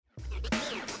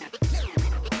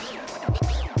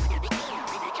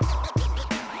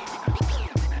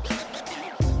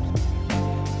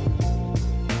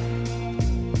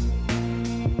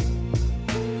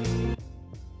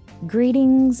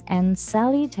Greetings and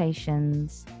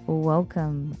salutations.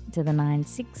 Welcome to the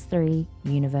 963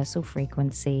 Universal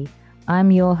Frequency. I'm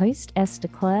your host, Esther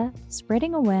Claire,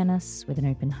 spreading awareness with an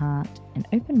open heart, an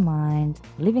open mind,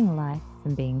 living life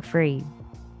and being free.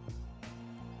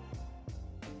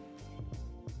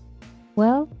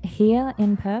 Well, here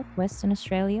in Perth, Western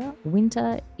Australia,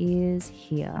 winter is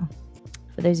here.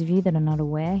 For those of you that are not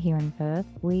aware, here in Perth,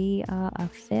 we are a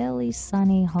fairly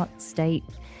sunny, hot state,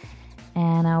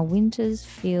 and our winters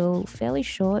feel fairly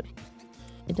short.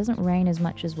 It doesn't rain as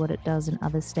much as what it does in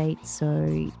other states.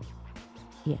 So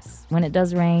yes, when it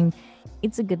does rain,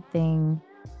 it's a good thing.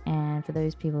 And for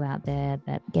those people out there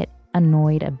that get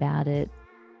annoyed about it,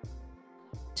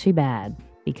 too bad,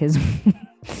 because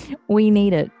we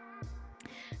need it.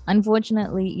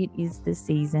 Unfortunately, it is the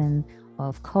season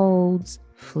of colds,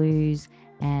 flus,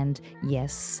 and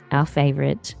yes, our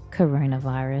favorite,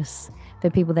 coronavirus. For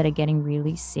people that are getting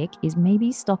really sick, is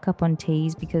maybe stock up on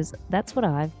teas, because that's what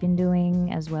I've been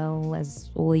doing, as well as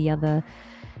all the other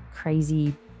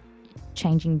crazy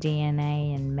changing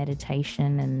DNA and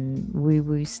meditation and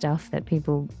woo-woo stuff that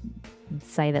people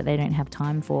say that they don't have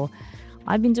time for.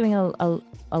 I've been doing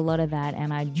a lot of that,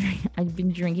 and I've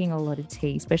been drinking a lot of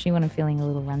tea, especially when I'm feeling a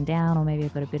little run down or maybe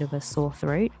I've got a bit of a sore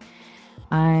throat.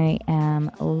 I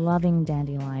am loving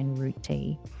dandelion root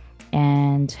tea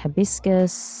and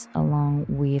hibiscus, along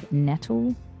with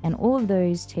nettle, and all of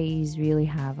those teas really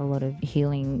have a lot of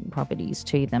healing properties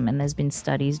to them, and there's been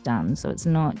studies done, so it's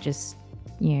not just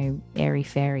airy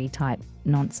fairy type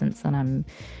nonsense that I'm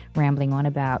rambling on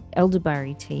about.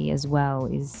 Elderberry tea as well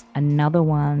is another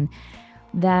one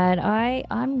that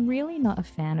I'm really not a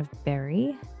fan of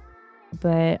berry,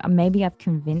 but maybe I've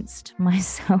convinced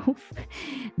myself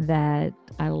that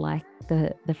I like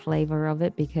the flavor of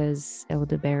it, because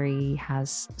elderberry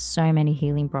has so many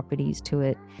healing properties to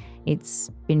it. It's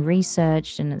been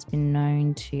researched and it's been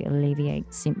known to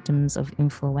alleviate symptoms of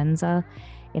influenza.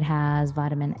 It has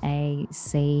vitamin A,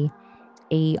 C,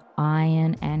 E,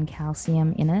 iron, and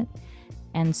calcium in it.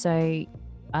 And so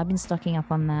I've been stocking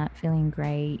up on that, feeling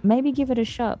great. Maybe give it a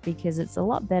shot, because it's a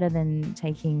lot better than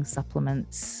taking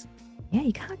supplements. Yeah,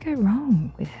 you can't go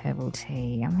wrong with herbal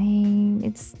tea. I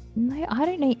mean, I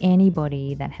don't know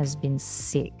anybody that has been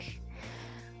sick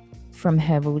from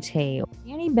herbal tea.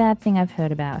 The only bad thing I've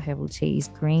heard about herbal tea is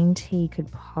green tea could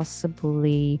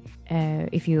possibly,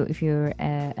 if you're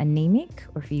anemic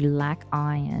or if you lack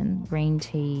iron, green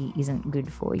tea isn't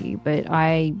good for you. But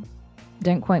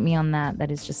don't quote me on that.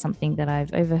 That is just something that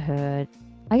I've overheard.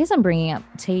 I guess I'm bringing up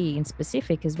tea in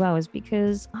specific as well is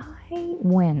because I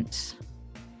went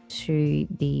to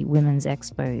the Women's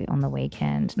Expo on the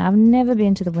weekend. Now, I've never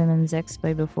been to the Women's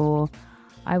Expo before.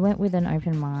 I went with an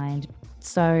open mind.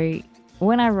 So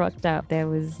when I rocked up, there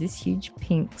was this huge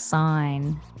pink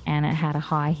sign, and it had a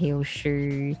high heel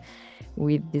shoe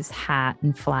with this hat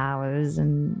and flowers,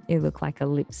 and it looked like a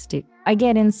lipstick. I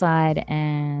get inside,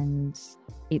 and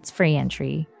it's free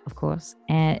entry, of course.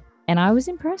 And I was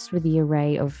impressed with the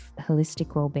array of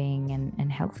holistic well-being and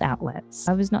health outlets.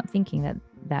 I was not thinking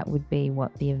that would be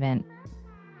what the event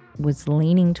was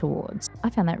leaning towards. I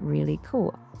found that really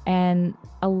cool. And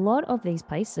a lot of these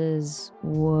places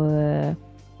were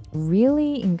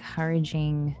really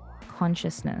encouraging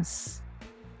consciousness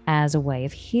as a way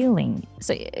of healing.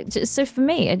 So for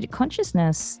me,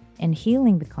 consciousness and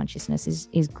healing with consciousness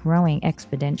is growing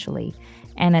exponentially,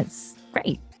 and it's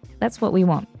great. That's what we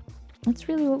want. That's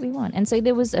really what we want. And so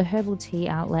there was a herbal tea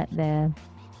outlet there,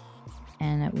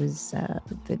 and it was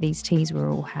these teas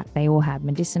were they all had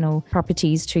medicinal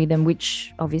properties to them,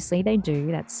 which obviously they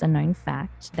do. That's a known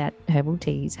fact that herbal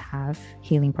teas have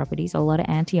healing properties, a lot of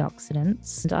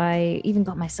antioxidants. And I even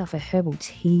got myself a herbal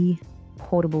tea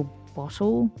portable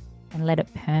bottle and let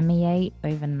it permeate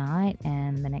overnight,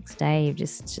 and the next day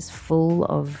it's just full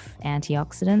of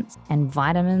antioxidants and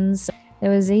vitamins. There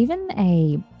was even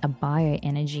a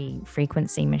bioenergy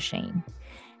frequency machine,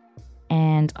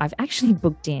 and I've actually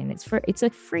booked in. It's a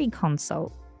free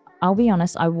consult. I'll be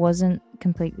honest, I wasn't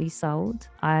completely sold.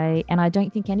 I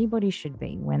don't think anybody should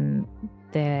be when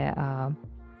there are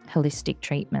holistic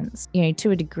treatments.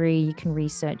 To a degree, you can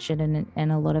research it,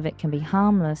 and a lot of it can be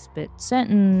harmless, but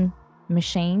certain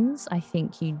machines, I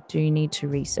think you do need to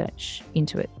research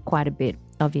into it quite a bit,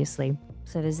 obviously.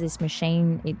 So there's this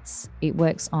machine, it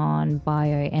works on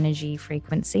bioenergy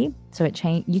frequency. So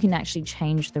you can actually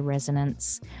change the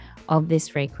resonance of this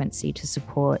frequency to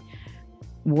support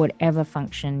whatever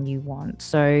function you want.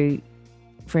 So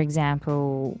for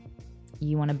example,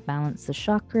 you want to balance the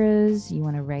chakras, you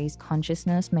want to raise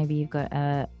consciousness, maybe you've got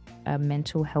a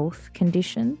mental health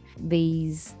condition.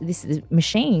 This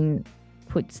machine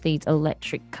puts these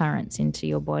electric currents into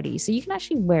your body. So you can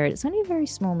actually wear it. It's only a very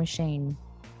small machine,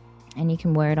 and you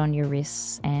can wear it on your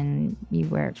wrists, and you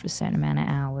wear it for a certain amount of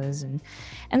hours.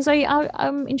 And so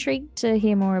I'm intrigued to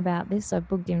hear more about this. I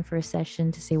booked in for a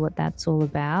session to see what that's all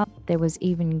about. There was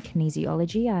even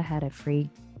kinesiology. I had a free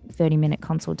 30-minute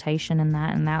consultation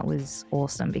and that was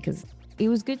awesome because it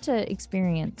was good to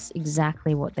experience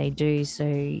exactly what they do. So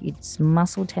it's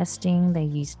muscle testing, they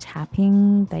use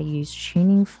tapping, they use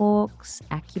tuning forks,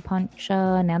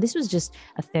 acupuncture. Now, this was just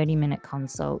a 30-minute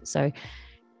consult. So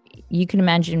you can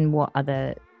imagine what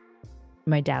other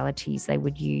modalities they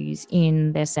would use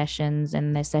in their sessions.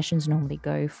 And their sessions normally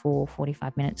go for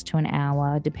 45 minutes to an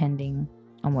hour, depending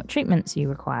on what treatments you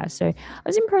require. So I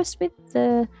was impressed with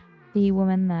the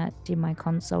woman that did my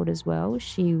consult as well.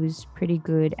 She was pretty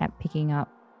good at picking up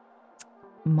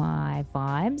my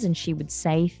vibes, and she would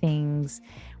say things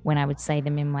when I would say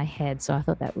them in my head. So I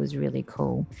thought that was really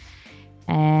cool.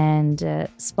 And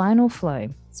spinal flow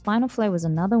was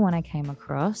another one I came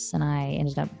across, and I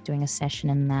ended up doing a session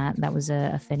in that was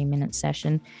a 30-minute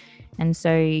session. And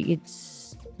so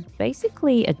it's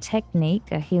basically a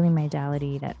technique, a healing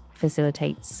modality that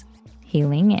facilitates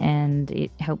healing, and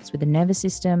it helps with the nervous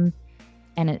system.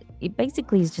 And it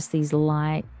basically is just these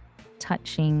light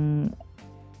touching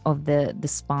of the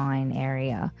spine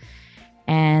area.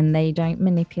 And they don't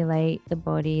manipulate the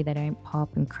body. They don't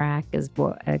pop and crack as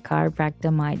what a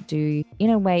chiropractor might do. In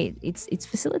a way, it's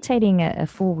facilitating a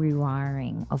full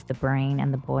rewiring of the brain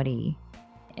and the body.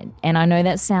 And I know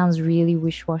that sounds really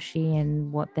wish-washy,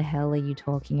 and what the hell are you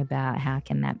talking about? How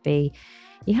can that be?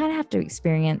 You kind of have to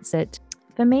experience it.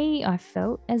 For me, I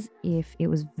felt as if it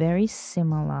was very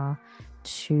similar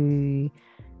to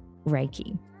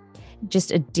Reiki,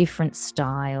 just a different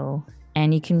style.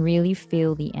 And you can really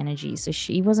feel the energy. So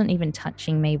she wasn't even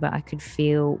touching me, but I could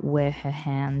feel where her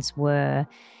hands were,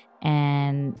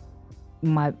 and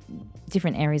my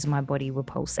different areas of my body were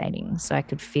pulsating. So I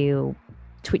could feel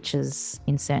twitches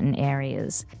in certain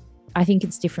areas. I think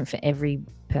it's different for every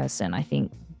person. I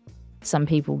think some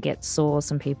people get sore,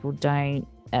 some people don't.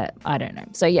 I don't know.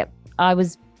 So yeah, that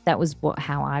was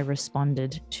how I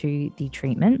responded to the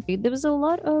treatment. There was a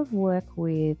lot of work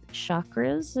with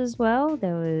chakras as well.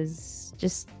 There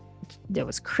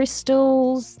was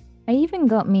crystals. I even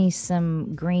got me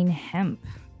some green hemp.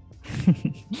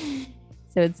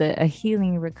 So it's a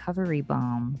healing recovery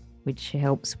balm, which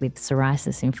helps with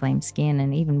psoriasis, inflamed skin,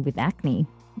 and even with acne.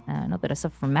 Not that I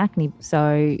suffer from acne. So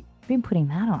I've been putting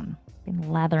that on,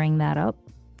 been lathering that up.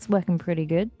 It's working pretty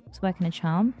good. It's working a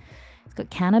charm. It's got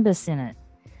cannabis in it.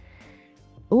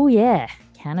 Oh yeah,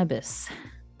 cannabis.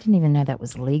 Didn't even know that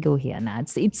was legal here. No,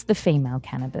 it's the female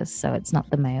cannabis, so it's not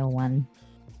the male one.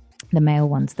 The male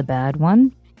one's the bad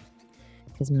one,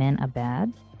 because men are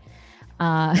bad.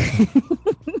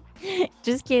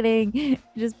 Just kidding.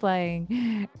 Just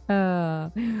playing.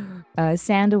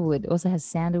 Sandalwood also has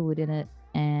sandalwood in it,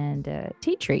 and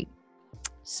tea tree.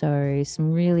 So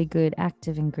some really good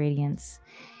active ingredients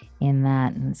in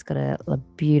that, and it's got a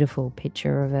beautiful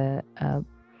picture of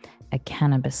a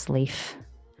cannabis leaf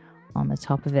on the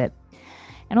top of it.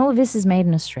 And all of this is made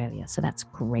in Australia, so that's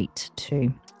great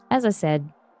too. As I said,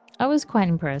 I was quite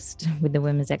impressed with the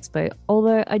Women's Expo,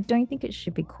 although I don't think it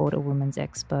should be called a Women's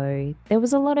Expo. There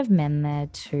was a lot of men there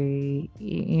too,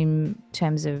 in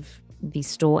terms of the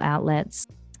store outlets.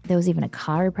 There was even a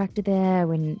chiropractor there.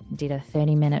 We did a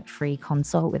 30-minute free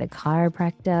consult with a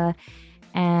chiropractor,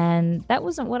 and that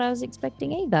wasn't what I was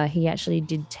expecting either. He actually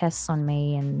did tests on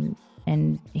me,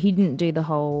 and he didn't do the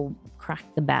whole crack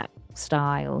the back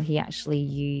style. He actually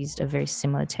used a very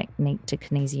similar technique to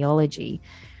kinesiology,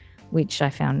 which I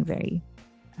found very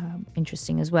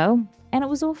interesting as well. And it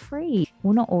was all free.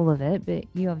 Well, not all of it, but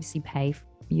you obviously pay for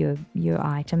your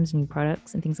items and your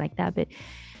products and things like that. But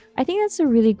I think that's a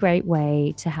really great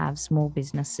way to have small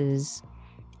businesses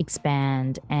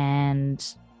expand, and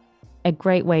a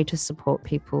great way to support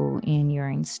people in your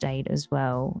own state as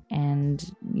well.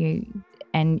 And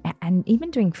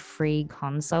even doing free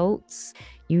consults,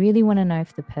 you really want to know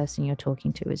if the person you're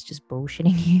talking to is just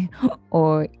bullshitting you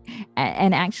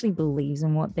and actually believes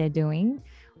in what they're doing,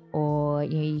 or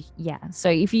so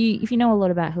if you know a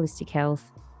lot about holistic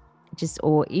health,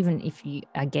 or even if you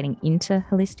are getting into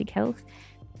holistic health,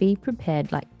 be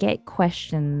prepared, get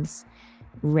questions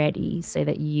ready so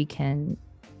that you can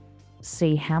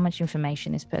see how much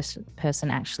information this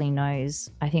person actually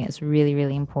knows. I think it's really,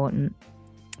 really important,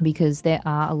 because there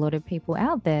are a lot of people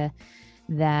out there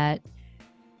that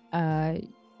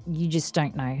you just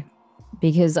don't know,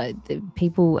 because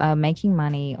people are making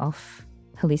money off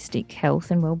holistic health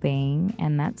and well-being,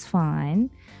 and that's fine.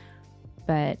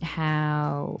 But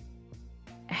how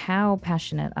how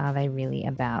passionate are they really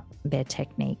about their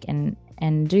technique, and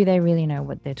do they really know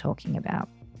what they're talking about?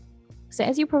 So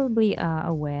as you probably are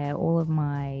aware, all of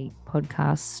my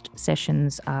podcast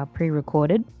sessions are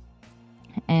pre-recorded.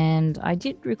 And I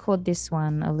did record this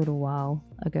one a little while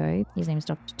ago. His name is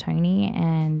Dr. Tony,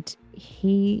 and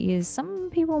he is, some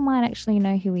people might actually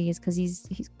know who he is because he's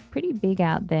pretty big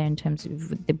out there in terms of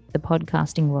the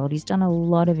podcasting world. He's done a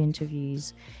lot of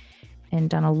interviews and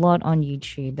done a lot on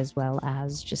YouTube, as well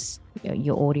as just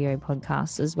your audio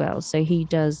podcasts as well. So he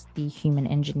does the human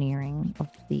engineering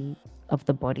of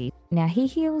the body. Now, he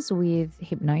heals with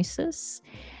hypnosis.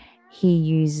 He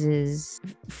uses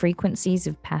frequencies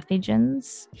of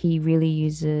pathogens. He really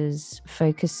uses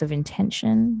focus of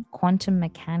intention, quantum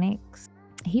mechanics.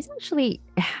 He's actually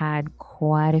had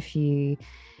quite a few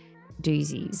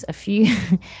doozies,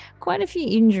 quite a few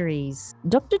injuries.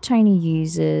 Dr. Tony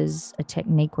uses a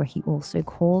technique where he also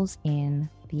calls in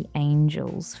the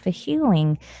angels for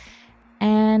healing.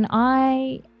 And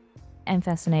I am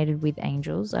fascinated with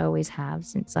angels. I always have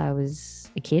since I was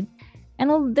a kid.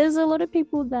 And there's a lot of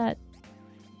people that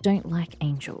don't like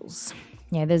angels.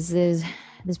 Yeah, there's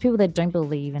people that don't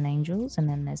believe in angels, and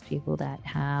then there's people that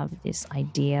have this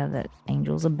idea that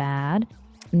angels are bad.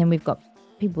 And then we've got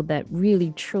people that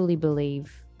really truly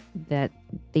believe that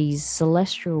these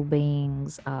celestial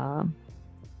beings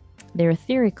they're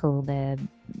etherical,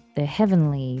 they're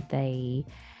heavenly, they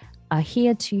are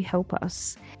here to help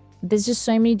us. There's just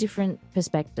so many different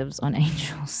perspectives on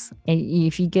angels.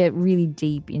 If you get really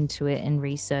deep into it and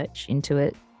research into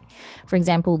it, for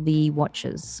example, the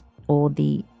Watchers or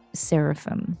the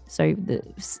Seraphim. So the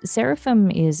Seraphim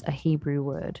is a Hebrew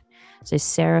word. So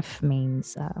seraph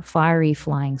means fiery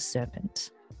flying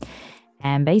serpent.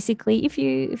 And basically, if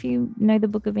you know the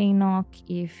Book of Enoch,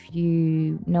 if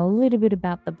you know a little bit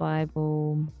about the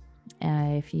Bible,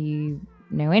 if you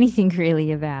know anything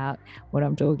really about what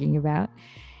I'm talking about,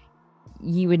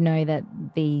 you would know that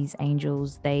these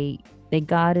angels, they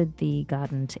guarded the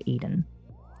Garden to Eden.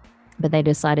 But they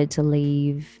decided to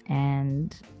leave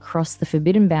and cross the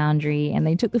forbidden boundary, and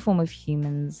they took the form of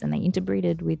humans and they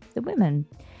interbreeded with the women.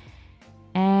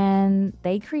 And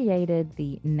they created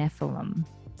the Nephilim.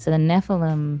 So the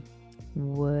Nephilim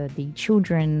were the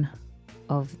children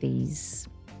of these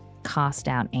cast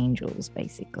out angels,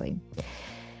 basically.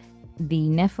 The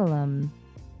Nephilim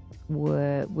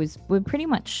were pretty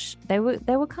much, they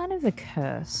were kind of a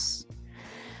curse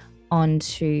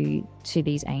onto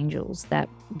these angels that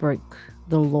broke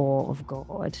the law of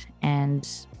God and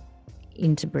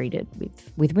interbreeded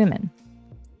with women.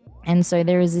 And so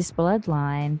there is this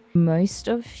bloodline. Most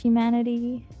of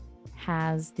humanity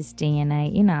has this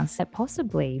DNA in us that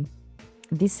possibly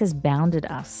this has bounded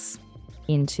us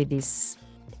into this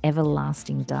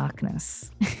everlasting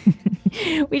darkness,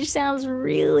 which sounds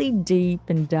really deep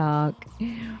and dark.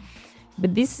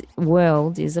 But this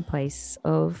world is a place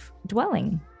of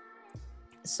dwelling.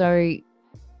 So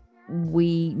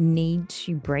we need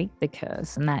to break the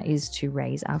curse, and that is to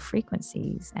raise our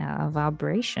frequencies, our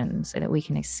vibration, so that we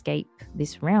can escape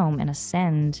this realm and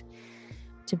ascend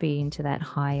to be into that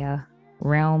higher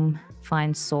realm,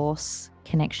 find source,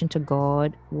 connection to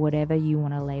God, whatever you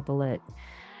want to label it.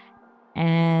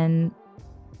 And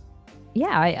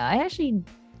yeah, I actually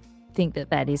think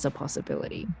that is a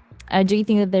possibility. I do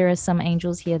think that there are some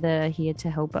angels here that are here to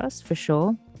help us, for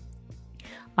sure.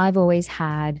 I've always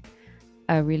had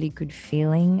a really good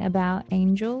feeling about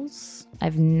angels.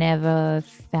 I've never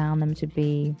found them to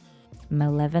be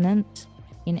malevolent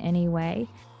in any way.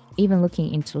 Even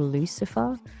looking into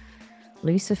Lucifer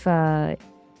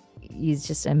is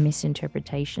just a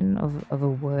misinterpretation of a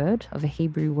word, of a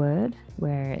Hebrew word,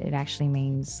 where it actually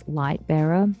means light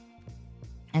bearer.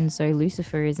 And so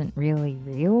Lucifer isn't really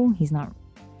real. He's not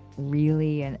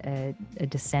really a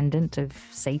descendant of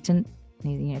Satan.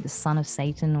 He's, the son of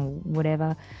Satan or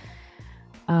whatever.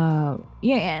 And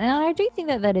I do think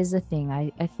that is a thing.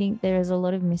 I think there is a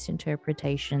lot of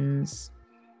misinterpretations.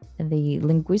 The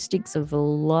linguistics of a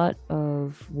lot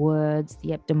of words,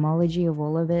 the etymology of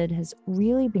all of it has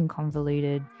really been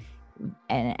convoluted,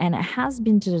 and it has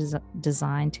been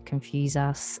designed to confuse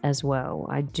us as well.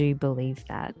 I do believe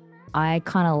that. I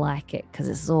kind of like it because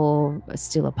it's all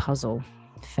still a puzzle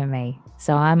for me.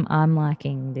 So I'm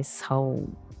liking this whole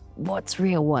what's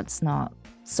real, what's not.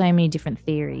 So many different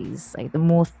theories. Like the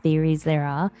more theories there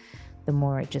are, the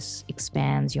more it just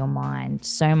expands your mind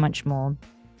so much more.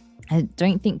 I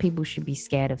don't think people should be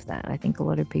scared of that. I think a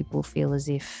lot of people feel as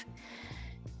if,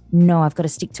 no, I've got to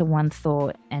stick to one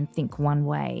thought and think one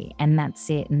way, and that's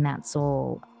it, and that's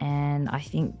all. And I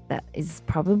think that is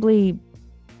probably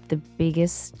the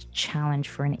biggest challenge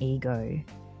for an ego.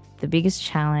 The biggest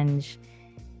challenge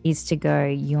is to go,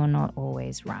 you're not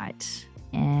always right.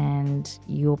 And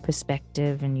your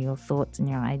perspective and your thoughts and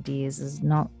your ideas is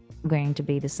not going to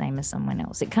be the same as someone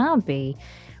else. It can't be.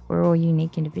 We're all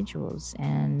unique individuals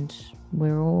and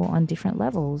we're all on different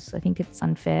levels. I think it's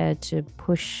unfair to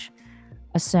push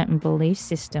a certain belief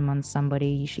system on somebody.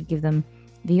 You should give them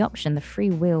the option, the free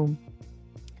will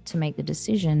to make the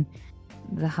decision.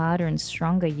 The harder and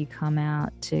stronger you come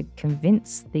out to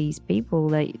convince these people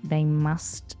that they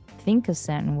must think a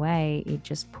certain way, it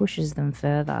just pushes them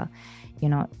further.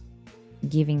 You're not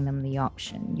giving them the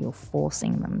option, you're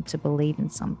forcing them to believe in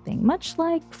something, much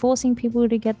like forcing people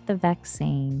to get the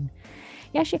vaccine.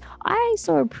 Yeah, actually, I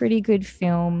saw a pretty good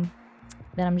film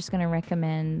that I'm just going to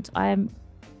recommend.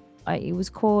 It was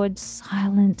called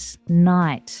Silent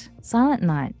Night. Silent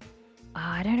Night.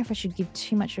 I don't know if I should give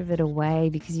too much of it away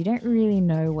because you don't really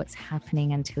know what's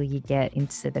happening until you get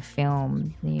into the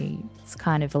film. It's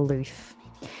kind of aloof.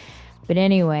 But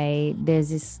anyway, there's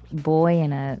this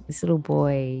little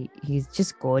boy who's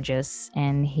just gorgeous,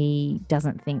 and he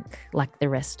doesn't think like the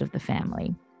rest of the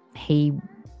family. He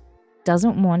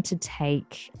doesn't want to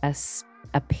take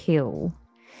a pill.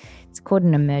 It's called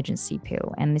an emergency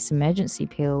pill. And this emergency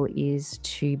pill is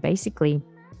to basically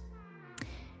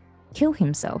kill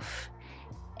himself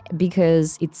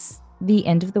because it's the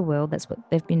end of the world. That's what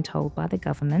they've been told by the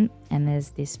government. And there's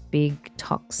this big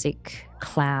toxic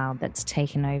cloud that's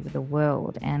taken over the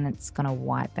world, and it's going to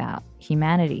wipe out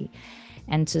humanity.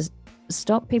 And to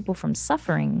stop people from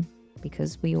suffering,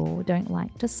 because we all don't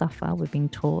like to suffer, we've been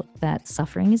taught that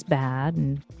suffering is bad,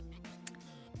 and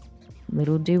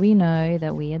little do we know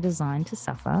that we are designed to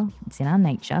suffer. It's in our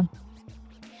nature.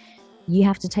 You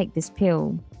have to take this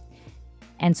pill.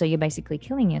 And so you're basically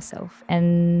killing yourself.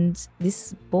 And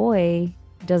this boy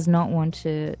does not want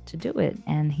to do it.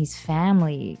 And his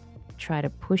family try to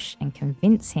push and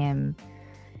convince him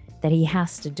that he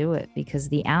has to do it because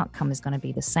the outcome is going to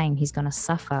be the same. He's going to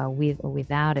suffer with or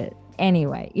without it.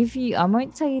 Anyway, I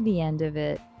won't tell you the end of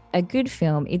it. A good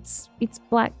film. It's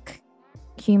black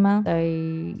humor. So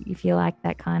if you like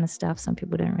that kind of stuff, some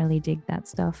people don't really dig that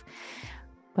stuff.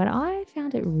 But I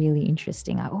found it really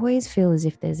interesting. I always feel as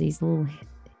if there's these little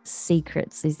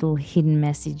secrets, these little hidden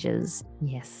messages.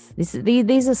 Yes,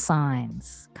 these are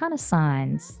signs,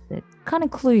 that kind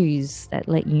of clues that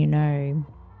let you know,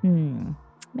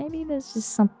 maybe there's just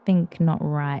something not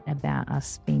right about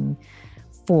us being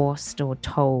forced or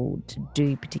told to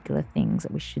do particular things,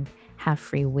 that we should have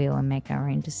free will and make our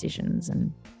own decisions.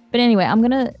 But anyway, I'm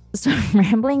going to start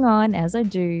rambling on as I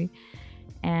do.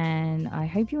 And I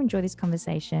hope you enjoy this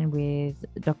conversation with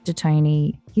Dr.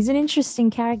 Tony. He's an interesting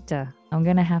character, I'm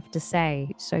going to have to say.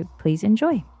 So please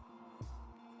enjoy.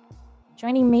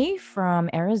 Joining me from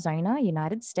Arizona,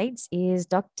 United States, is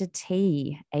Dr.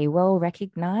 T, a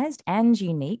well-recognized and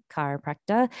unique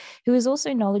chiropractor who is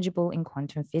also knowledgeable in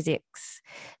quantum physics.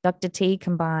 Dr. T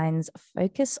combines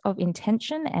focus of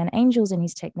intention and angels in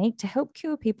his technique to help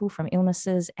cure people from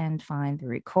illnesses and find the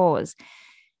root cause.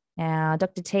 Now,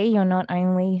 Dr. T, you're not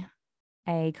only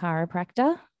a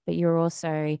chiropractor, but you're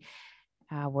also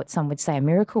what some would say a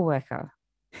miracle worker.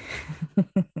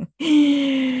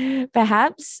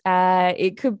 Perhaps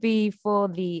it could be for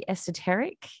the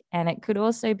esoteric, and it could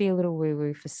also be a little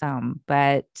woo-woo for some,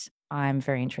 but I'm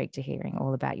very intrigued to hearing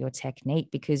all about your technique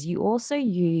because you also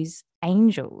use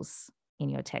angels in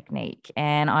your technique,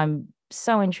 and I'm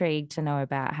so intrigued to know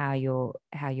about how you're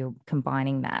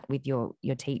combining that with your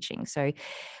teaching. So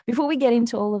before we get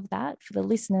into all of that, for the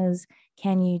listeners,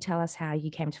 can you tell us how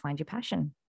you came to find your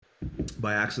passion?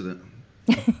 By accident.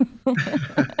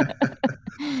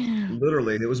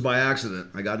 Literally, it was by accident.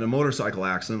 I got in a motorcycle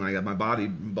accident. I got my body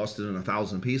busted in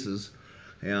 1,000 pieces,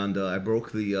 and I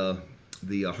broke the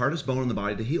hardest bone in the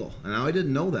body to heal. And now I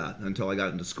didn't know that until I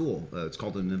got into school. It's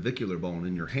called a navicular bone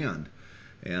in your hand.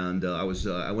 And I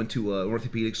went to an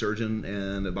orthopedic surgeon,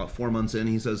 and about 4 months in,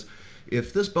 he says,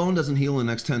 if this bone doesn't heal in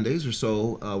the next 10 days or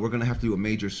so, we're going to have to do a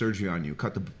major surgery on you.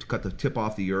 Cut the tip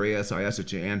off your ASIS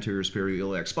at your anterior superior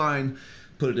iliac spine,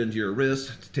 put it into your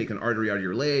wrist, take an artery out of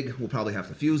your leg. We'll probably have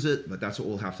to fuse it, but that's what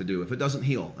we'll have to do if it doesn't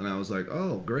heal. And I was like,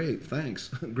 oh, great, thanks.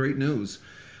 Great news.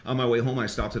 On my way home, I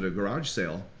stopped at a garage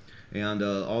sale, and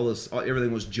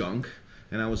everything was junk.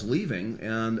 And I was leaving,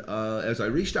 and as I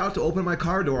reached out to open my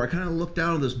car door, I kind of looked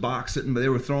down at this box sitting, but they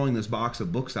were throwing this box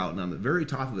of books out, and on the very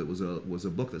top of it was a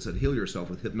book that said "Heal Yourself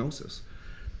with Hypnosis."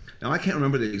 Now I can't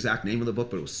remember the exact name of the book,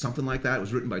 but it was something like that. It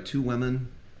was written by 2 women,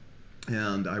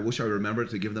 and I wish I remembered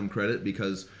to give them credit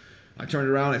because I turned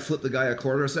around, I flipped the guy a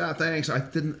quarter, I said, thanks. I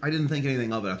didn't think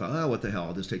anything of it. I thought, oh, what the hell?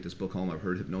 I'll just take this book home. I've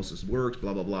heard hypnosis works,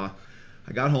 blah blah blah.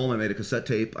 I got home. I made a cassette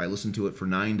tape. I listened to it for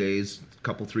 9 days, a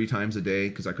couple, 3 times a day,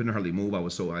 because I couldn't hardly move. I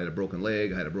had a broken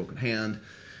leg. I had a broken hand,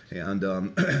 and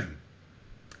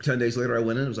 10 days later, I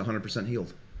went in. It was 100%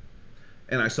 healed.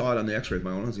 And I saw it on the X-ray of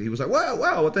my own. He was like, "Wow,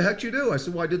 wow, what the heck did you do?" I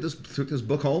said, "Well, I did this, took this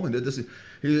book home and did this."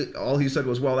 All he said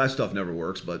was, "Well, that stuff never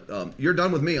works, but you're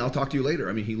done with me. I'll talk to you later."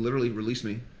 I mean, he literally released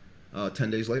me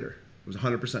 10 days later. It was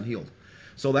 100% healed.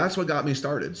 So that's what got me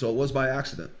started. So it was by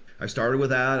accident. I started with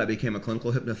that. I became a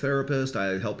clinical hypnotherapist.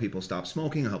 I helped people stop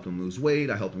smoking. I helped them lose weight.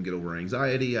 I helped them get over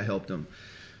anxiety. I helped them,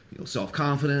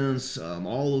 self-confidence,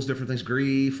 all those different things,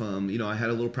 grief. I had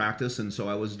a little practice, and so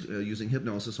I was using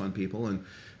hypnosis on people, and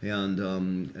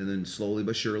then slowly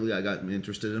but surely I got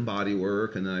interested in body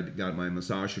work, and then I got my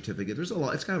massage certificate. There's a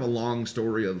lot. It's kind of a long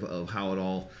story of how it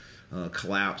all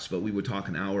collapsed, but we would talk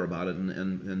an hour about it.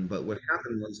 But what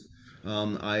happened was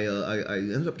I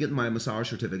ended up getting my massage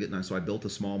certificate, and so I built a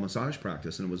small massage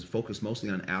practice, and it was focused mostly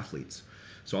on athletes.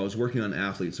 So I was working on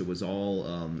athletes. It was all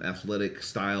athletic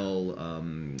style,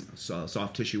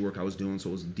 soft tissue work I was doing. So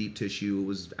it was deep tissue. It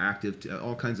was active,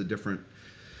 all kinds of different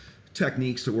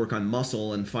techniques to work on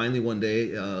muscle. And finally one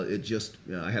day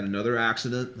I had another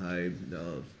accident. I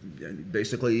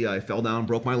fell down,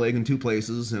 broke my leg in 2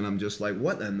 places, and I'm just like,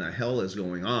 what in the hell is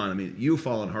going on? I mean, you've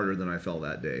fallen harder than I fell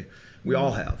that day. We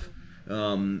all have.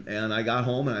 And I got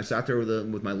home and I sat there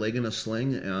with my leg in a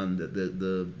sling, and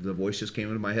the voice just came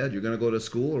into my head: "You're going to go to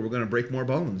school, or we're going to break more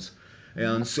bones."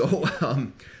 And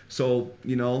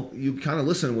you kind of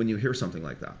listen when you hear something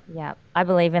like that. Yeah, I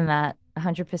believe in that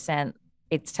 100%.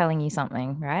 It's telling you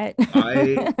something, right?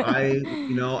 I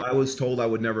was told I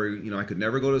would never, I could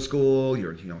never go to school.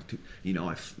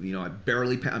 I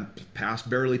barely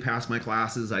passed my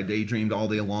classes. I daydreamed all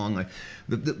day long.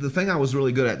 The thing I was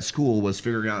really good at school was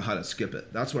figuring out how to skip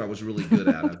it. That's what I was really good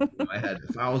at. I had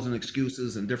 1,000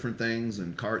 excuses and different things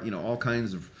and all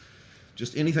kinds of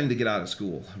just anything to get out of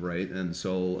school, right? And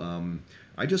so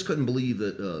I just couldn't believe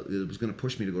that it was going to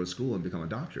push me to go to school and become a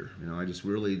doctor. I just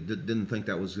really didn't think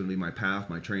that was going to be my path,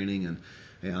 my training,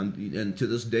 and to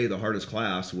this day, the hardest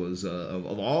class was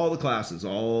of all the classes,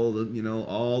 all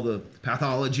the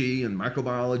pathology and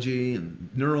microbiology and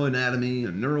neuroanatomy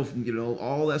and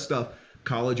all that stuff.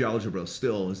 College algebra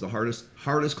still is the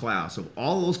hardest class of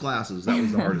all those classes. That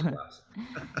was the hardest class.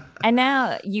 And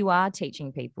now you are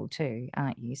teaching people too,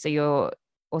 aren't you? So you're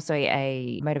also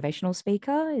a motivational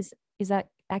speaker. Is that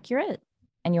accurate?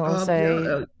 And you're Yeah,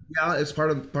 also yeah, it's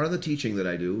part of the teaching that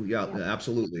I do. Yeah,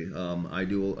 absolutely. I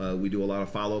do. We do a lot of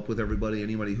follow up with everybody.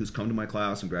 Anybody who's come to my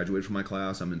class and graduated from my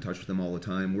class, I'm in touch with them all the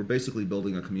time. We're basically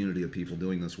building a community of people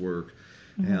doing this work,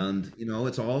 Mhm. and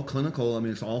it's all clinical. I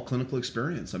mean, it's all clinical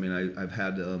experience. I mean, I've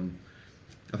had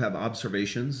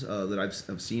observations that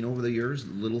I've seen over the years,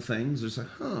 little things. It's like,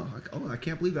 oh, I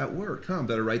can't believe that worked. Huh,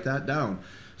 better write that down.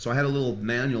 So I had a little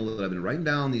manual that I've been writing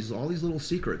down all these little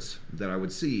secrets that I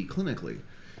would see clinically.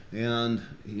 And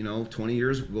 20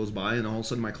 years goes by, and all of a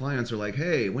sudden my clients are like,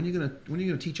 "Hey, when are you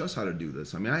gonna teach us how to do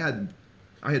this?" I mean,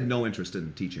 I had no interest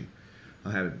in teaching.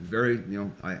 I had a very,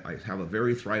 I have a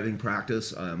very thriving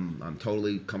practice. I'm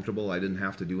totally comfortable. I didn't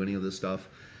have to do any of this stuff.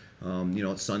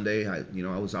 It's Sunday. I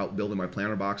was out building my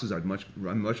planter boxes. I'd much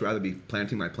rather be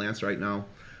planting my plants right now.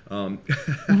 Um,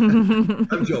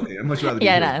 I'm joking. I'd much rather be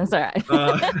Yeah, here. no, it's all right.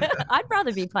 Uh, I'd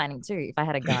rather be planning too if I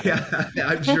had a garden. yeah,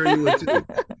 I'm sure you would too.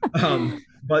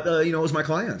 But it was my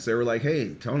clients. They were like,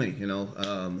 "Hey, Tony,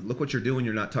 look what you're doing.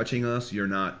 You're not touching us. You're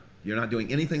not doing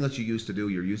anything that you used to do.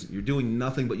 You're doing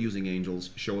nothing but using angels.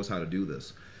 Show us how to do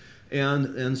this."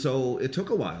 And so it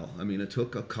took a while. I mean, it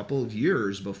took a couple of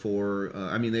years before.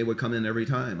 They would come in every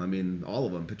time. I mean, all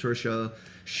of them: Patricia,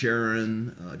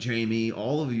 Sharon, Jamie,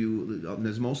 all of you.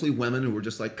 There's mostly women who were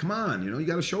just like, "Come on, you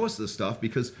got to show us this stuff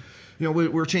because."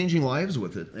 We're changing lives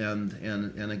with it, and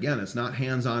again, it's not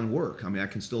hands-on work. I mean, I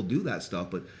can still do that stuff,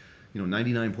 but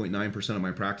 99.9% of my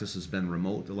practice has been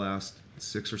remote the last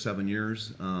 6 or 7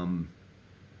 years.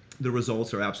 The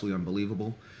results are absolutely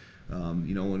unbelievable.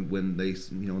 When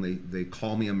they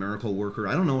call me a miracle worker,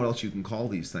 I don't know what else you can call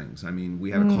these things. I mean, we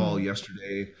had a call Mm.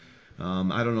 yesterday.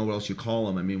 I don't know what else you call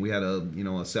them. I mean, we had a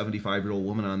 75-year-old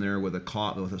woman on there with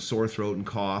a sore throat and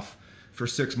cough for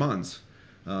 6 months.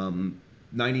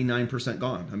 99%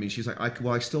 gone. I mean, she's like,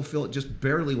 I still feel it just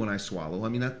barely when I swallow. I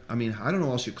don't know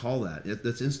what else you call that.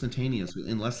 That's instantaneous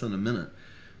in less than a minute.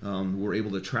 We're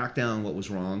able to track down what was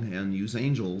wrong and use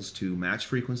angels to match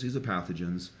frequencies of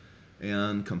pathogens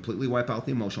and completely wipe out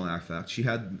the emotional affect. She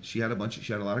had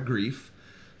a lot of grief,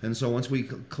 and so once we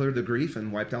cleared the grief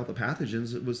and wiped out the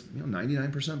pathogens, it was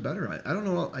 99% better. I don't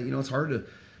know. It's hard to.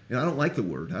 I don't like the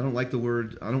word. I don't like the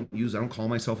word. I don't call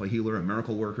myself a healer, a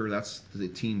miracle worker. That's the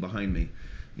team behind me.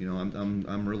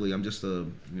 I'm just a,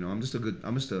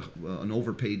 I'm just an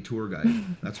overpaid tour guide.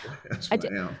 That's I what do,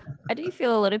 I am. I do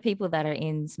feel a lot of people that are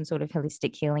in some sort of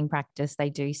holistic healing practice, they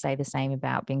do say the same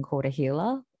about being called a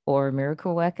healer or a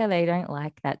miracle worker. They don't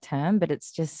like that term, but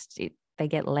it's just they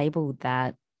get labeled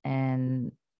that,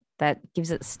 and that gives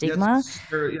it Yeah, stigma. it's a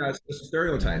Yeah. stereotype.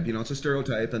 It's a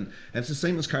stereotype, and it's the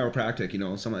same as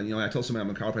chiropractic. Someone, I tell somebody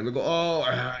I'm a chiropractor, they go, "Oh,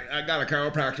 I got a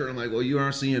chiropractor." And I'm like, "Well, you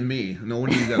aren't seeing me. No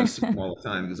wonder you got to see them all the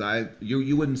time because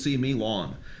you wouldn't see me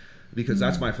long, because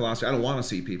that's Mm. my philosophy. I don't want to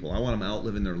see people. I want them out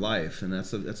living their life, and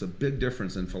that's a big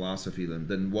difference in philosophy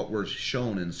than what we're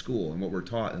shown in school and what we're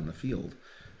taught in the field.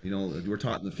 We're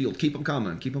taught in the field, keep them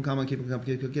coming, keep them coming, keep them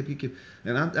coming, keep.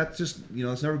 And that's just,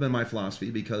 it's never been my philosophy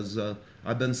because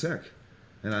I've been sick,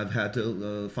 and I've had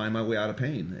to find my way out of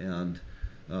pain.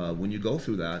 And when you go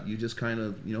through that, you just kind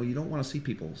of, you don't want to see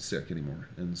people sick anymore.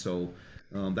 And so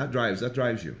that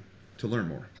drives you to learn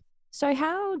more. So,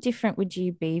 how different would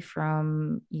you be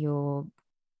from your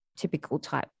typical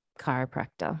type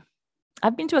chiropractor?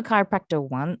 I've been to a chiropractor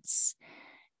once,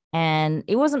 and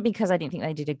it wasn't because I didn't think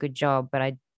they did a good job, but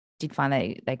I did find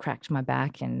they cracked my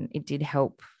back, and it did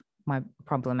help my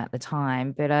problem at the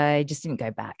time. But I just didn't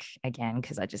go back again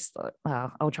because I just thought,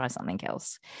 well, I'll try something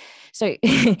else. So,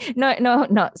 no,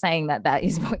 not saying that that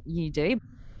is what you do.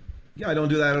 Yeah, I don't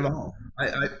do that at all.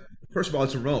 First of all,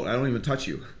 it's remote. I don't even touch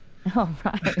you. Oh,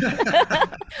 right. I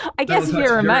I guess don't if touch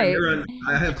you're you. remote.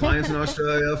 I have clients in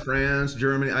Australia, France,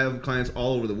 Germany. I have clients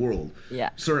all over the world. Yeah.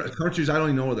 Certain countries I don't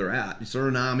even know where they're at.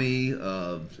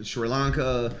 Suriname, Sri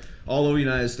Lanka, all over the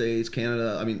United States,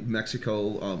 Canada. I mean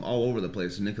Mexico, all over the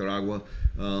place. Nicaragua.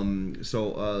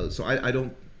 So I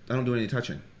don't do any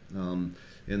touching.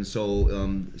 And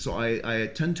so I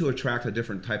tend to attract a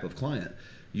different type of client.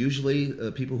 Usually,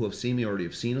 people who have seen me already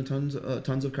have seen tons of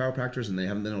chiropractors and they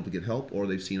haven't been able to get help, or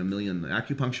they've seen a million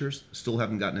acupuncturists, still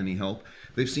haven't gotten any help.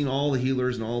 They've seen all the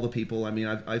healers and all the people. I mean,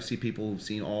 I've seen people who've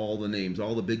seen all the names,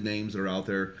 all the big names that are out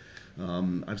there.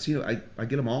 I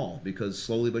get them all because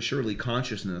slowly but surely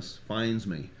consciousness finds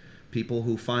me. People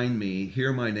who find me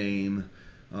hear my name,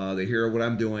 they hear what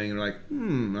I'm doing, and they're like,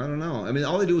 I don't know. I mean,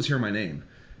 all they do is hear my name,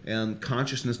 and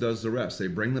consciousness does the rest. They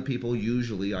bring the people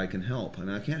usually I can help, and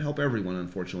I can't help everyone,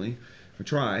 unfortunately. I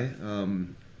try,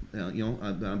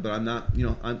 but I'm not.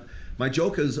 My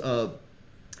joke is,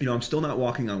 I'm still not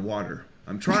walking on water.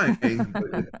 I'm trying,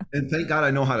 and thank God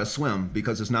I know how to swim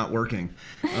because it's not working.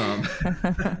 Um,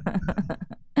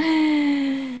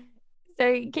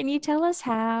 So, can you tell us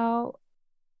how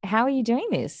are you doing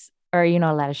this? Or are you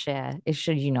not allowed to share?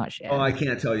 Should you not oh, share? I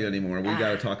can't tell you anymore. We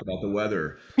got to Ah. talk about the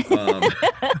weather. Um,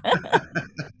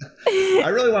 I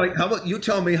really want to. How about you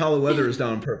tell me how the weather is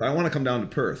down in Perth? I want to come down to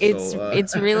Perth. It's So,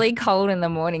 it's really cold in the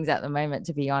mornings at the moment,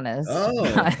 to be honest. oh,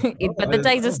 But I the didn't.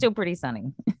 days are still pretty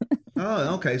sunny.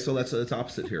 Okay. So that's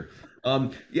opposite here.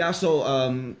 Yeah.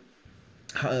 So,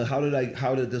 how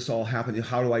did this all happen?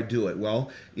 How do I do it?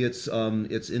 Well, it's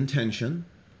intention.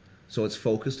 So it's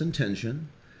focused intention.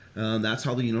 That's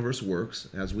how the universe works.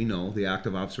 As we know, the act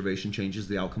of observation changes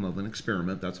the outcome of an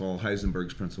experiment. That's all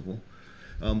Heisenberg's principle.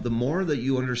 The more that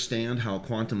you understand how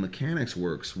quantum mechanics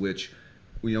works, which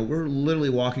we're literally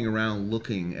walking around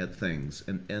looking at things,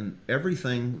 and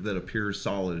everything that appears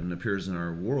solid and appears in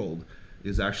our world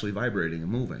is actually vibrating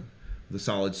and moving. The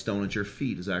solid stone at your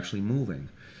feet is actually moving.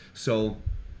 So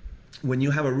when you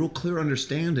have a real clear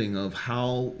understanding of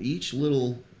how each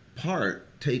little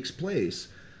part takes place,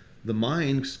 the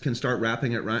mind can start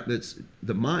wrapping its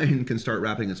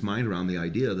mind around the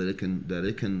idea that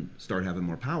it can start having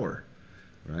more power,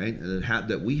 right?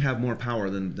 That we have more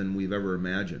power than we've ever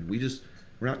imagined.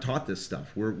 We're not taught this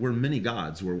stuff. We're mini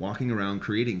gods. We're walking around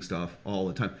creating stuff all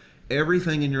the time.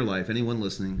 Everything in your life, anyone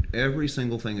listening, every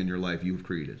single thing in your life you've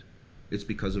created. It's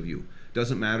because of you.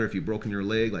 Doesn't matter if you've broken your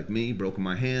leg like me, broken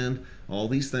my hand, all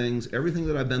these things, everything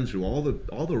that I've been through, all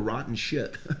the rotten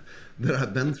shit that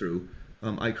I've been through,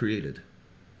 I created.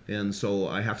 And so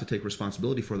I have to take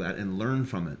responsibility for that and learn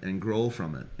from it and grow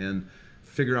from it and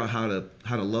figure out how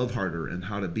to love harder and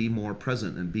how to be more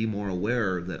present and be more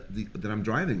aware that I'm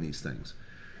driving these things.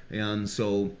 And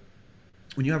so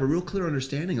when you have a real clear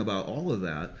understanding about all of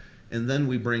that, and then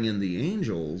we bring in the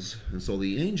angels, and so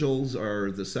the angels are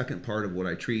the second part of what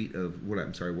I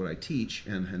teach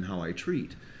and how I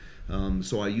treat.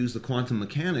 So I use the quantum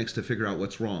mechanics to figure out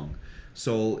what's wrong.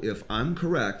 So if I'm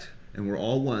correct and we're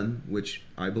all one, which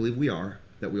I believe we are,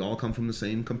 that we all come from the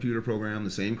same computer program,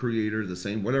 the same creator, the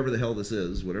same whatever the hell this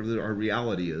is, whatever our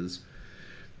reality is,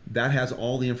 that has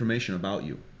all the information about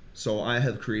you. So I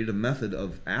have created a method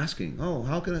of asking, oh,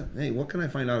 hey, what can I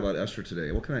find out about Esther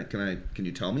today? Can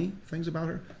you tell me things about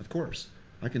her? Of course.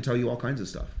 I can tell you all kinds of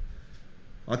stuff.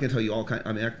 I can tell you all kind.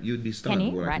 I mean, you'd be Can stunned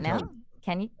you what I right can tell now? you.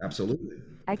 Can you? Absolutely,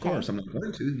 of course. Okay. I'm not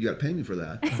going to. You got to pay me for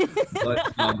that.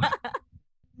 But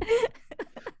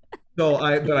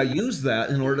but I use that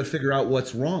in order to figure out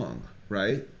what's wrong,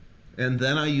 right? And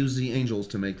then I use the angels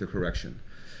to make the correction.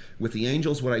 With the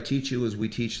angels, what I teach you is we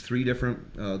teach three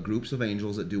different groups of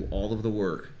angels that do all of the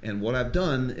work. And what I've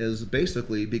done is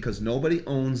basically because nobody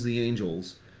owns the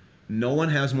angels, no one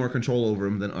has more control over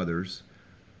them than others.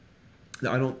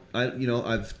 I don't,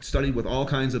 I've studied with all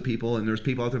kinds of people, and there's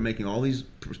people out there making all these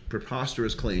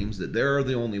preposterous claims that they're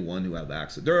the only one who have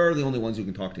access. They're the only ones who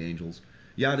can talk to angels.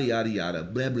 Yada yada yada.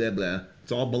 Blah blah blah.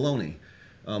 It's all baloney.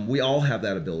 We all have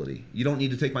that ability. You don't need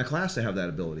to take my class to have that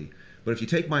ability. But if you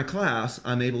take my class,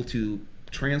 I'm able to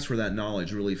transfer that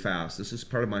knowledge really fast. This is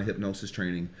part of my hypnosis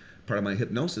training, part of my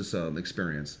hypnosis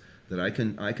experience. That I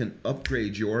can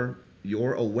upgrade your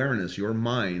awareness, your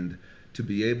mind, to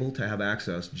be able to have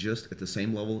access just at the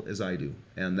same level as I do,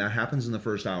 and that happens in the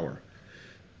first hour.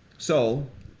 So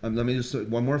let me just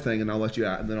one more thing, and I'll let you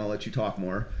out, and then I'll let you talk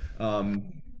more.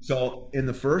 So in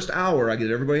the first hour, I get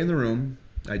everybody in the room.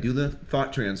 I do the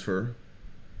thought transfer.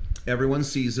 Everyone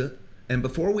sees it, and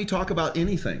before we talk about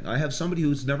anything, I have somebody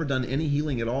who's never done any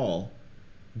healing at all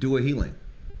do a healing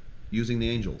using the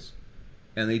angels,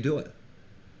 and they do it.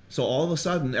 So all of a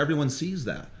sudden, everyone sees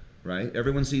that, right?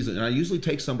 Everyone sees it. And I usually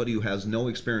take somebody who has no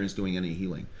experience doing any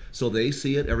healing. So they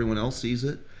see it, everyone else sees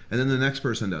it, and then the next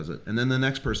person does it, and then the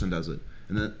next person does it.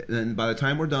 And then by the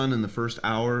time we're done in the first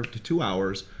hour to 2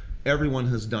 hours, everyone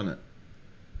has done it.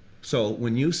 So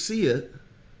when you see it,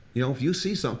 if you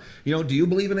see some, do you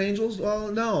believe in angels? Well,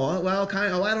 no. Well,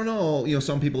 kind of, I don't know.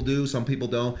 Some people do, some people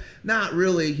don't. Not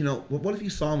really. What if you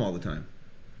saw them all the time?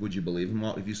 Would you believe them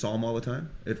if you saw them all the time?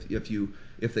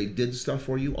 If they did stuff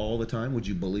for you all the time, would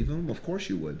you believe them? Of course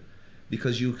you would,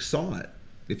 because you saw it.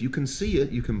 If you can see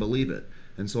it, you can believe it.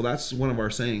 And so that's one of our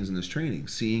sayings in this training.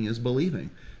 Seeing is believing.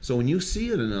 So when you see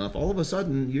it enough, all of a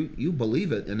sudden you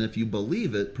believe it, and if you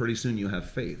believe it, pretty soon you have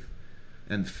faith.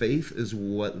 And faith is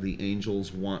what the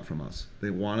angels want from us.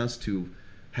 They want us to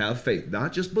have faith,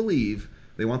 not just believe.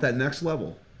 They want that next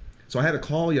level. So I had a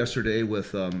call yesterday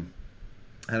with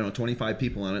I don't know, 25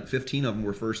 people on it. 15 of them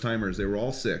were first timers. They were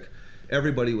all sick.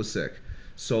 Everybody was sick.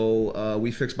 So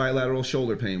we fixed bilateral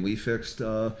shoulder pain. We fixed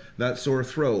that sore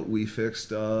throat. We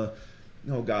fixed, oh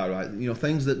God,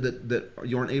 things that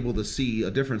you aren't able to see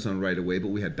a difference on right away. But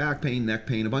we had back pain, neck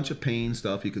pain, a bunch of pain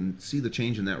stuff. You can see the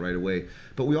change in that right away.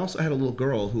 But we also had a little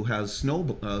girl who has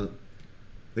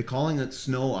they're calling it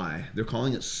snow eye. They're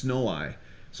calling it snow eye.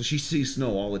 So she sees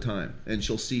snow all the time, and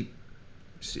she'll see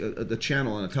the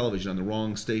channel on a television on the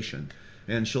wrong station,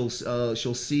 and she'll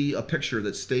see a picture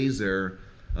that stays there,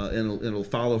 and it'll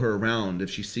follow her around.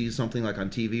 If she sees something like on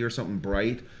TV or something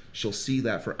bright, she'll see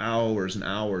that for hours and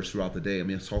hours throughout the day. I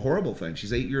mean, it's a horrible thing.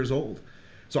 She's 8 years old,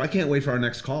 so I can't wait for our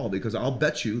next call, because I'll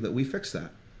bet you that we fix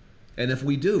that. And if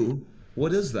we do,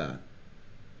 what is that?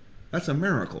 That's a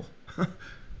miracle.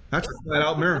 That's a flat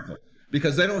out miracle,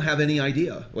 because they don't have any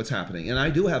idea what's happening, and I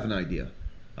do have an idea.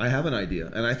 I have an idea,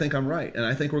 and I think I'm right, and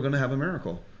I think we're going to have a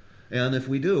miracle. And if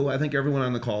we do, I think everyone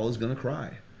on the call is going to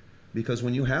cry, because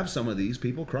when you have some of these,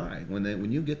 people cry.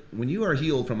 When you are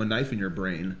healed from a knife in your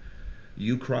brain,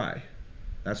 you cry.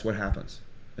 That's what happens,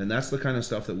 and that's the kind of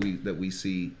stuff that we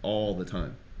see all the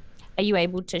time. Are you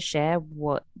able to share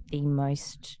what the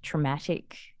most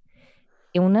traumatic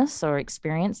illness or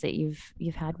experience that you've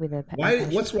had with a Why?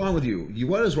 patient? What's wrong with you?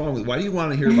 What is wrong with? Why do you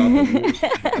want to hear about the worst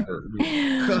thing ever? I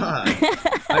mean, God,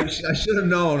 I should have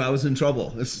known I was in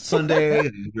trouble. It's Sunday,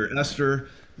 and you're Esther.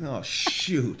 Oh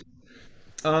shoot.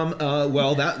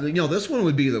 Well, this one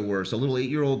would be the worst. A little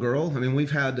 8-year-old girl. I mean,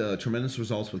 we've had tremendous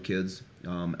results with kids,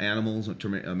 animals,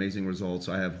 amazing results.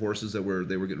 I have horses they were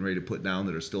getting ready to put down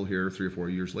that are still here 3 or 4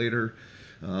 years later.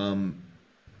 Um,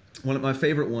 One of my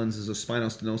favorite ones is a spinal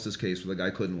stenosis case where the guy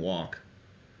couldn't walk.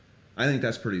 I think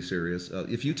that's pretty serious.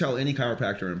 If you tell any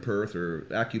chiropractor in Perth or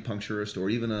acupuncturist or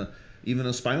even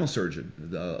a spinal surgeon,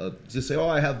 just say, "Oh,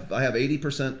 I have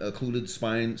 80% occluded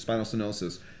spinal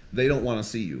stenosis," they don't want to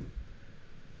see you.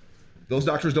 Those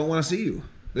doctors don't want to see you.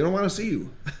 They don't want to see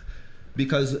you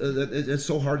because it's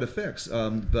so hard to fix.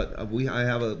 But we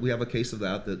have a case of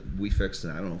that we fixed.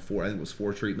 I don't know, I think it was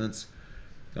 4 treatments.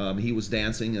 He was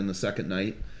dancing in the second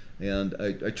night, and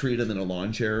I treated him in a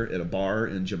lawn chair at a bar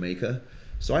in Jamaica.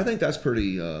 So I think that's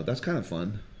kind of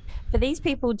fun. For these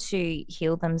people to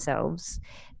heal themselves,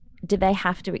 do they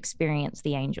have to experience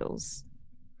the angels?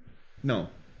 No,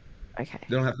 Okay.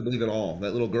 they don't have to believe at all. The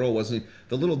little girl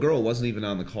wasn't even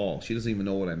on the call. She doesn't even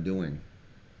know what I'm doing.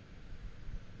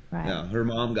 Right. Yeah, her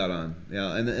mom got on.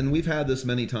 Yeah, and we've had this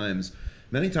many times.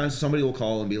 Many times somebody will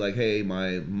call and be like, "Hey,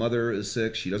 my mother is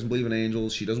sick. She doesn't believe in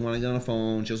angels. She doesn't want to get on a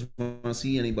phone. She doesn't want to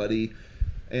see anybody."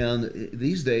 And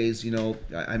these days,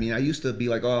 I mean, I used to be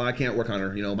like, "Oh, I can't work on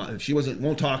her. If she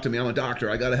won't talk to me, I'm a doctor.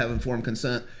 I got to have informed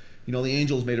consent." The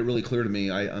angels made it really clear to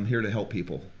me. I'm here to help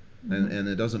people, Mm-hmm. and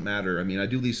it doesn't matter. I mean, I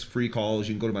do these free calls.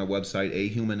 You can go to my website,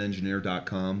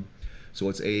 ahumanengineer.com. So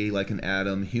it's A like an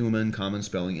atom, human, common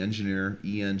spelling, engineer,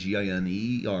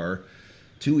 Engineer,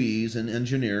 two E's and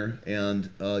engineer, and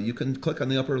you can click on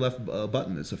the upper left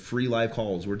button. It's a free live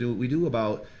calls. We do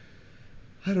about,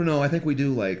 I don't know. I think we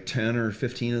do like 10 or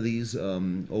 15 of these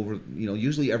over.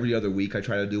 Usually every other week I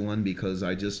try to do one because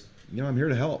I'm here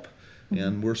to help, Mm-hmm.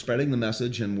 and we're spreading the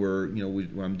message, and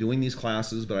I'm doing these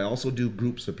classes, but I also do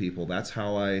groups of people. That's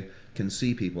how I can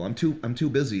see people. I'm too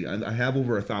busy. I have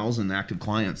over 1,000 active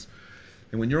clients,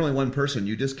 and when you're only one person,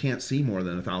 you just can't see more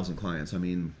than 1,000 clients. I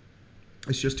mean,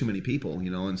 it's just too many people.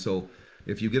 And so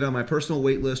if you get on my personal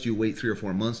wait list, you wait 3 or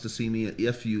 4 months to see me.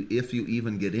 If you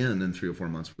even get in 3 or 4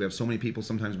 months, we have so many people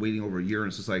sometimes waiting over a year, and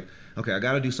it's just like, okay, I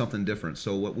got to do something different.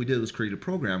 So what we did was create a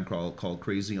program called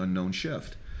Crazy Unknown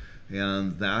Shift,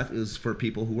 and that is for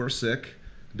people who are sick,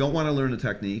 don't want to learn the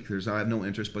technique. I have no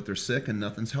interest, but they're sick and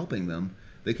nothing's helping them.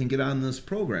 They can get on this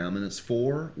program, and it's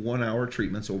 4 1-hour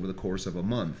treatments over the course of a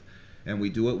month, and we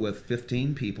do it with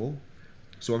 15 people,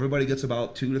 so everybody gets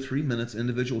about 2 to 3 minutes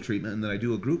individual treatment, and then I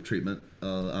do a group treatment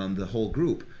on the whole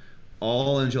group,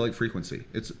 all angelic frequency.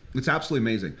 It's absolutely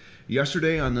amazing.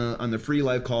 Yesterday on the free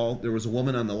live call, there was a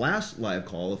woman on the last live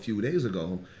call a few days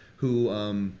ago who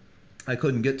I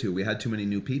couldn't get to. We had too many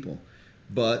new people,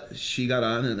 but she got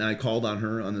on, and I called on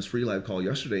her on this free live call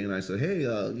yesterday, and I said, "Hey,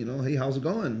 hey, how's it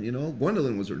going?"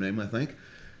 Gwendolyn was her name, I think,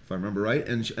 if I remember right.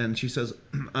 And she says,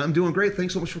 "I'm doing great.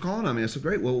 Thanks so much for calling on me." I said,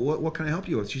 "Great. Well, what can I help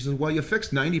you with?" She says, "Well, you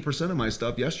fixed 90% of my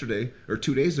stuff yesterday or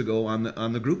 2 days ago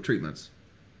on the group treatments."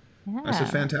 I said,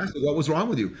 Yeah. "Fantastic. What was wrong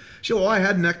with you?" She said, "Well, I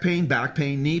had neck pain, back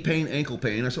pain, knee pain, ankle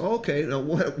pain." I said, "Okay. Now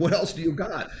what else do you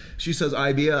got?" She says,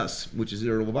 "IBS, which is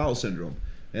irritable bowel syndrome,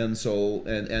 and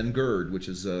GERD, which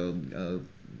is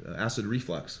acid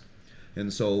reflux."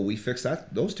 And so we fixed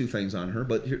those two things on her.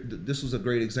 But this was a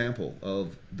great example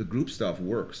of the group stuff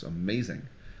works amazing.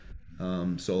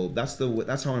 So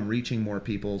that's how I'm reaching more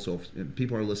people. So if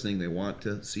people are listening, they want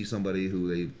to see somebody who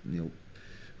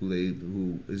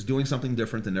is doing something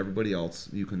different than everybody else.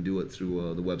 You can do it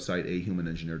through the website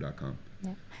ahumanengineer.com.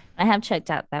 Yeah. I have checked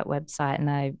out that website and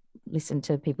I listened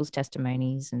to people's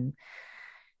testimonies and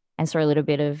saw a little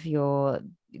bit of your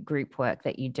group work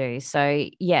that you do. So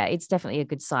yeah, it's definitely a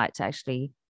good site to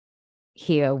actually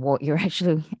hear what you're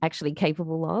actually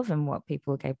capable of and what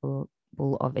people are capable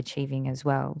of achieving as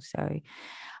well. So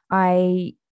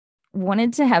I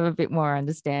wanted to have a bit more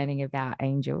understanding about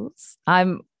angels.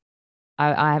 I'm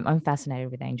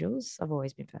fascinated with angels. I've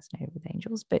always been fascinated with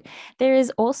angels, but there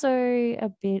is also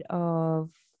a bit of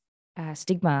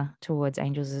stigma towards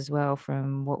angels as well,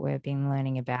 from what we've been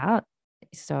learning about.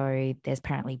 So there's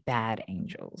apparently bad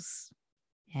angels,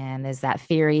 and there's that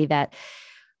theory that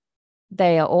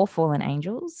they are all fallen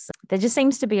angels. There just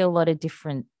seems to be a lot of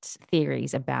different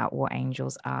theories about what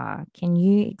angels are. Can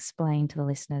you explain to the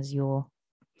listeners your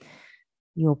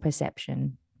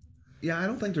perception? Yeah, I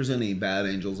don't think there's any bad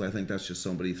angels. I think that's just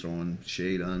somebody throwing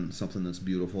shade on something that's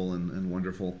beautiful and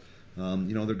wonderful.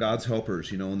 They're God's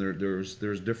helpers. And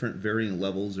there's different varying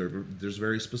levels. There's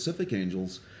very specific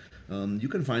angels. You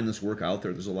can find this work out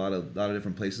there. There's a lot of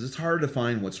different places. It's hard to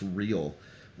find what's real.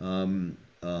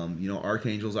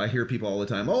 Archangels. I hear people all the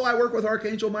time. "Oh, I work with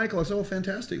Archangel Michael." I say, "Oh,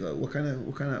 fantastic. What kind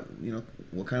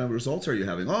of results are you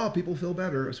having?" "Oh, people feel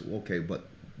better." I said, "Well, okay, but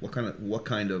what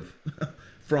kind of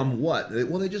from what?"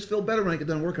 "Well, they just feel better when I get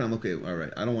done working." I'm okay. All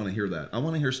right. I don't want to hear that. I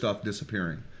want to hear stuff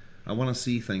disappearing. I want to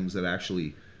see things that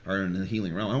actually are in the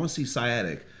healing realm. I want to see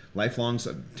sciatic, lifelong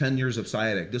 10 years of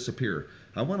sciatic disappear.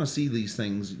 I want to see these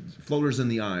things, floaters in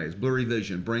the eyes, blurry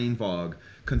vision, brain fog,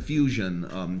 confusion,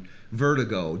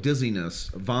 vertigo, dizziness,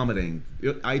 vomiting,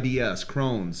 IBS,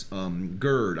 Crohn's,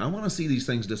 GERD. I want to see these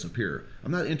things disappear.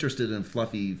 I'm not interested in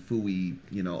fluffy, fooey,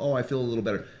 "Oh, I feel a little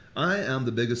better." I am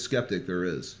the biggest skeptic there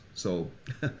is. So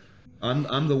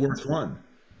I'm the worst one.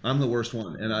 I'm the worst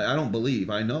one. And I don't believe,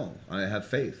 I know. I have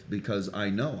faith because I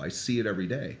know. I see it every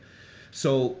day.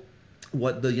 So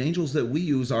what the angels that we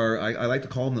use are, I like to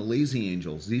call them the lazy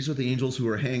angels. These are the angels who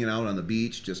are hanging out on the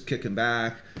beach, just kicking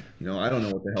back. I don't know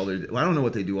what the hell they do. I don't know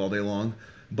what they do all day long,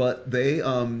 but they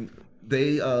love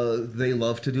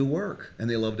to do work and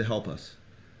they love to help us.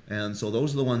 And so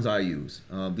those are the ones I use.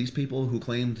 These people who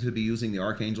claim to be using the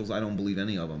archangels, I don't believe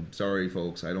any of them. Sorry,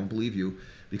 folks, I don't believe you,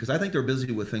 because I think they're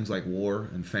busy with things like war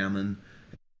and famine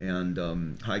and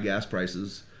high gas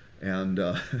prices and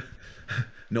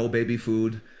no baby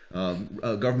food.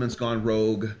 Government's gone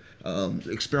rogue.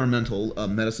 Experimental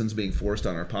medicines being forced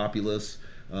on our populace.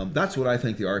 That's what I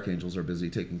think the archangels are busy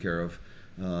taking care of.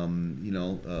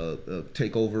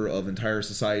 Takeover of entire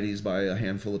societies by a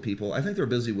handful of people. I think they're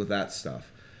busy with that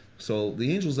stuff. So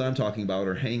the angels that I'm talking about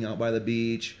are hanging out by the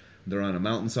beach. They're on a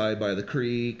mountainside by the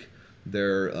creek.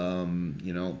 They're in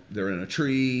a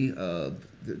tree.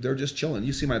 They're just chilling.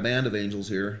 You see my band of angels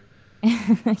here. The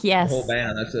whole Yes.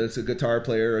 band. That's a guitar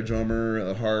player, a drummer,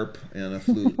 a harp, and a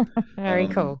flute. Very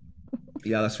Um, cool.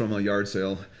 yeah, that's from a yard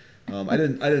sale. I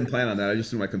didn't plan on that. I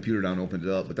just threw my computer down and opened it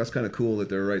up. But that's kind of cool that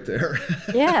they're right there.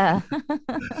 Yeah.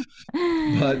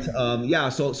 But yeah,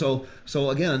 so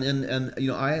again, and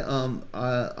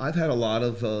I've had a lot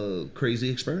of crazy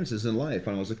experiences in life.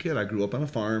 When I was a kid, I grew up on a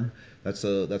farm. That's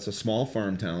a small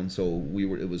farm town, so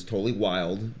it was totally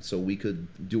wild. So we could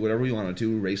do whatever we wanted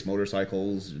to, race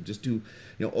motorcycles, just do,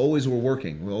 always we're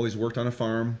working. We always worked on a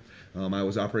farm. I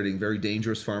was operating very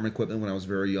dangerous farm equipment when I was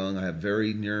very young. I had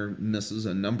very near misses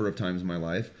a number of times in my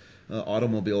life.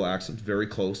 Automobile accidents, very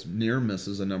close, near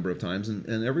misses a number of times,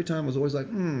 and every time I was always like,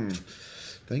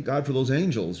 thank God for those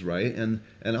angels, right? And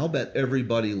I'll bet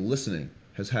everybody listening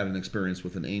has had an experience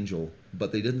with an angel,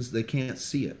 but they can't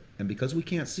see it, and because we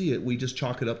can't see it, we just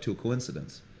chalk it up to a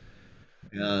coincidence.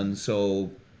 And so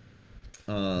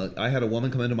I had a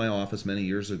woman come into my office many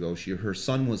years ago. Her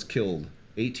son was killed.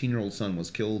 18-year-old son was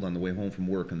killed on the way home from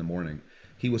work in the morning.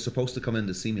 He was supposed to come in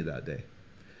to see me that day.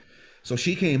 So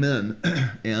she came in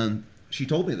and she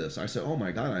told me this. I said, "Oh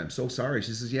my God, I am so sorry."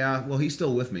 She says, "Yeah, well, he's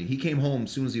still with me. He came home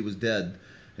as soon as he was dead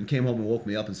and came home and woke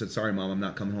me up and said, 'Sorry, Mom, I'm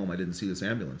not coming home. I didn't see this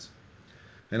ambulance.'"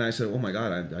 And I said, "Oh my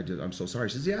God, I'm so sorry."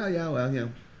 She says, "Yeah, yeah, well,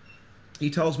 He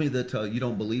tells me that you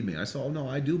don't believe me." I said, "Oh, no,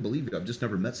 I do believe you. I've just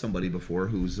never met somebody before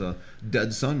whose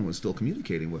dead son was still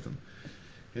communicating with him."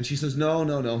 And she says, "No,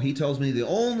 no, no. He tells me the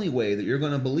only way that you're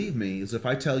going to believe me is if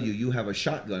I tell you you have a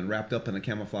shotgun wrapped up in a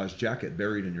camouflage jacket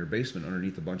buried in your basement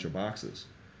underneath a bunch of boxes."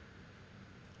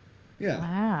 Yeah,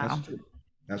 that's Wow. true.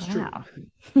 That's true.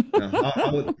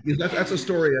 Wow. Now, that's a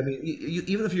story. I mean,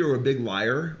 even if you were a big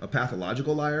liar, a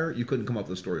pathological liar, you couldn't come up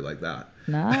with a story like that.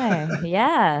 No.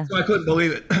 Yeah. So I couldn't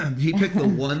believe it. He picked the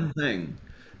one thing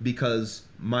because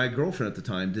my girlfriend at the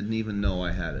time didn't even know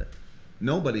I had it.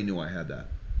 Nobody knew I had that.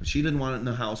 She didn't want it in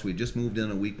the house. We just moved in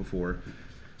a week before.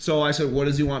 So I said, "What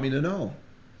does he want me to know?"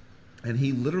 And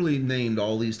he literally named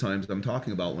all these times I'm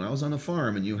talking about when I was on the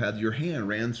farm and you had your hand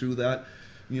ran through that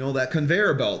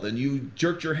conveyor belt and you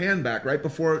jerked your hand back right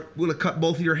before it would have cut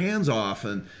both of your hands off.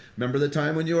 And remember the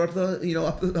time when you were up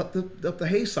the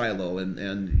hay silo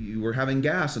and you were having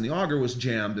gas and the auger was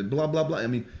jammed and blah blah blah. I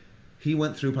mean, he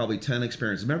went through probably 10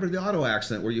 experiences. Remember the auto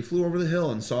accident where you flew over the hill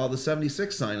and saw the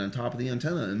 76 sign on top of the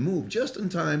antenna and moved just in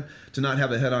time to not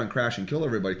have a head on crash and kill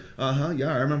everybody?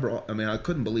 Yeah, I remember. I mean, I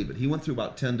couldn't believe it. He went through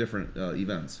about 10 different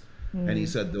events. And he Mm.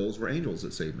 said those were angels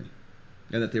that saved me.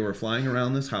 And that they were flying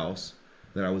around this house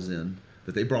that I was in,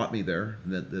 that they brought me there,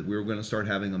 that we were going to start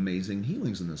having amazing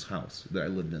healings in this house that I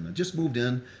lived in. I just moved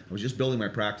in. I was just building my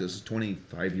practice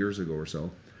 25 years ago or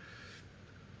so.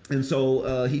 And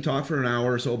so he talked for an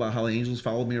hour or so about how the angels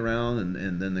followed me around,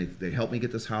 and then they helped me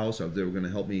get this house. They were going to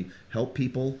help me help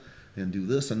people and do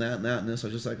this and that and that and this. I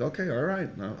was just like, okay, all right,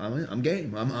 I'm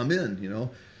game. I'm in.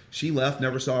 She left,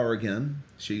 never saw her again.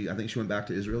 I think she went back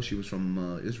to Israel. She was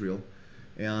from Israel,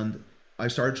 and I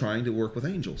started trying to work with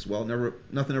angels. Well,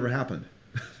 nothing ever happened.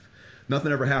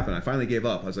 Nothing ever happened. I finally gave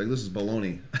up. I was like, this is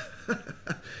baloney.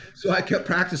 So I kept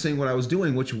practicing what I was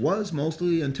doing, which was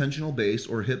mostly intentional based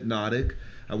or hypnotic.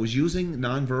 I was using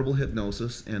nonverbal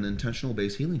hypnosis and intentional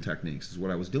based healing techniques, is what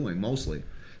I was doing mostly.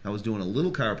 I was doing a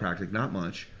little chiropractic, not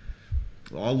much,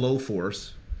 all low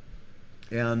force.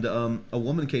 And a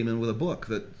woman came in with a book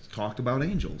that talked about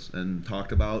angels and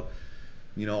talked about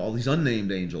all these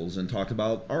unnamed angels and talked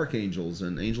about archangels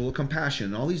and angel of compassion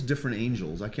and all these different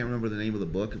angels. I can't remember the name of the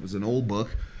book. It was an old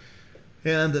book.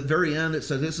 And at the very end, it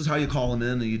said, "This is how you call them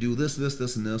in, and you do this, this,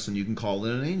 this, and this, and you can call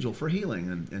in an angel for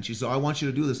healing." And she said, "I want you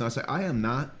to do this." And I said, "I am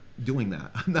not doing that.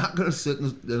 I'm not going to sit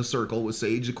in a circle with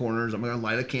sage at corners. I'm going to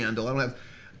light a candle.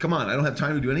 Come on, I don't have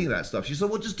time to do any of that stuff." She said,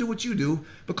 "Well, just do what you do,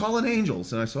 but call in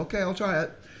angels." And I said, "Okay, I'll try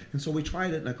it." And so we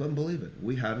tried it, and I couldn't believe it.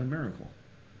 We had a miracle.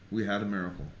 We had a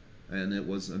miracle. And it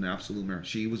was an absolute miracle.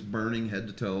 She was burning head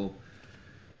to toe,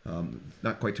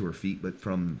 not quite to her feet, but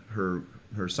from her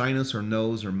sinus, her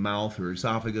nose, her mouth, her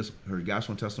esophagus, her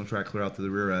gastrointestinal tract clear out to the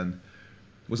rear end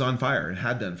was on fire. It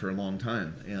had been for a long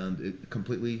time, and it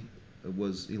completely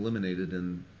was eliminated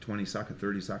in 20 seconds,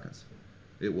 30 seconds.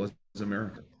 It was a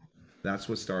miracle. That's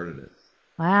what started it.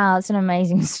 Wow, it's an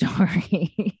amazing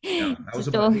story. Yeah, that was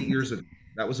about So, 8 years ago.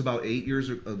 That was about 8 years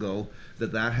ago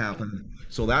that happened.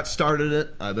 So that started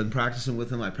it. I've been practicing with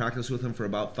him. I practiced with him for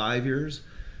about 5 years.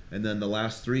 And then the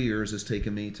last 3 years has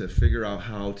taken me to figure out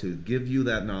how to give you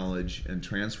that knowledge and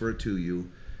transfer it to you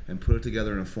and put it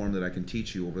together in a form that I can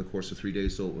teach you over the course of 3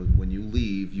 days. So when you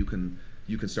leave, you can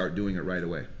start doing it right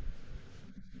away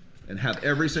and have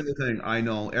every single thing I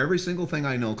know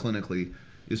clinically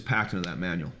is packed into that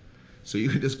manual. So you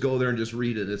can just go there and just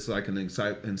read it. It's like an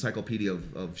encyclopedia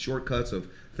of shortcuts of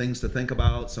things to think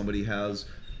about. Somebody has,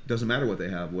 doesn't matter what they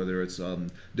have, whether it's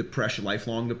depression,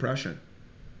 lifelong depression.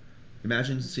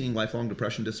 Imagine seeing lifelong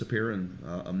depression disappear in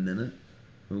a minute.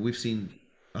 I mean, we've seen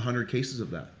 100 cases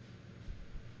of that.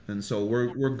 And so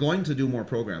we're going to do more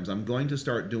programs. I'm going to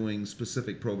start doing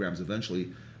specific programs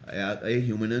eventually at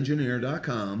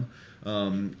ahumanengineer.com,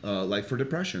 like for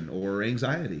depression or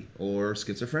anxiety or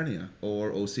schizophrenia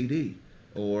or OCD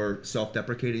or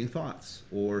self-deprecating thoughts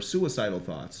or suicidal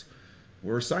thoughts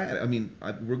or sciatic. I mean,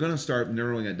 we're going to start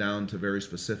narrowing it down to very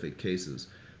specific cases.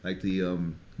 Like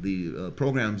the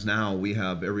programs now, we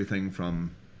have everything from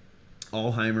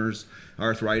Alzheimer's,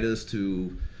 arthritis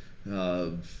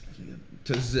uh,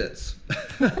 to zits,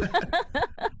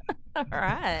 All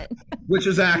right. which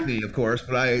is acne, of course.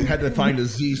 But I had to find a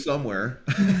Z somewhere.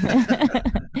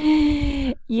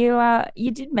 You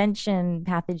did mention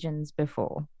pathogens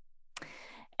before.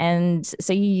 And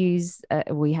so you use,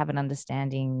 we have an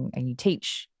understanding and you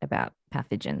teach about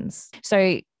pathogens.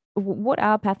 So, what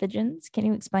are pathogens? Can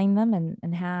you explain them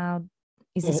and how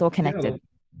is this Well, all yeah, connected?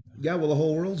 yeah. Well, the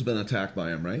whole world's been attacked by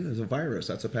them, right? There's a virus.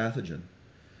 That's a pathogen,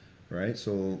 right?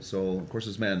 So of course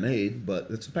it's man-made, but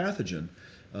it's a pathogen.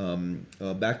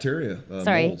 Bacteria,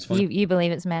 Sorry, molds, you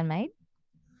believe it's man made?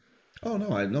 Oh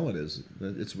no, I know it is.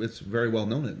 It's very well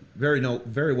known. Very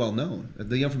well known.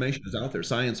 The information is out there.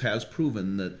 Science has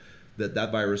proven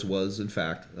that virus was in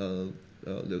fact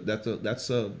that's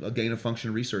a gain of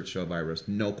function research virus.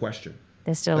 No question.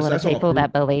 There's still a That's lot of that's all people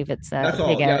that proven. believe it's That's a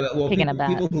all. Yeah. Well, pig in a bat.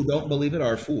 people who don't believe it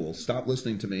are fools. Stop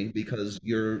listening to me because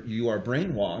you are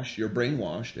brainwashed. You're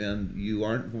brainwashed, and you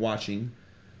aren't watching.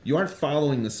 You aren't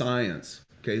following the science.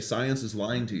 Okay, science is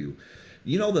lying to you.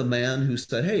 You know the man who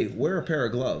said, "Hey, wear a pair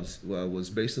of gloves," was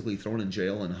basically thrown in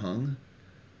jail and hung.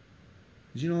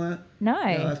 Did you know that?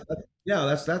 Yeah, No,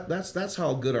 that's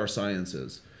how good our science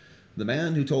is. The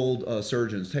man who told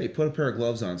surgeons, "Hey, put a pair of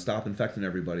gloves on, stop infecting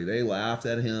everybody," they laughed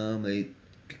at him, they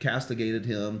castigated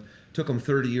him. Took them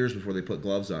 30 years before they put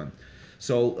gloves on.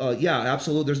 So yeah,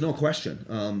 absolutely. There's no question.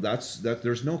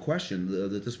 There's no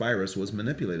question that this virus was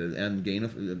manipulated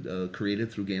and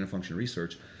created through gain of function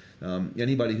research.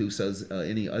 Anybody who says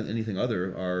anything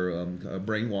other are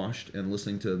brainwashed and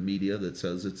listening to media that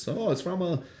says it's from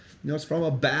a it's from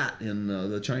a bat in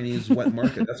the Chinese wet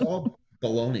market. That's all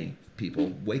baloney.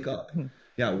 People, wake up.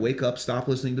 Yeah, wake up. Stop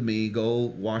listening to me.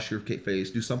 Go wash your face.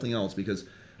 Do something else because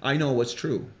I know what's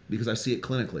true because I see it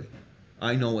clinically.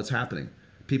 I know what's happening.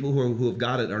 People who have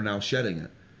got it are now shedding it,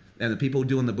 and the people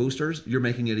doing the boosters, you're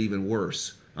making it even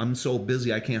worse. I'm so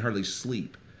busy I can't hardly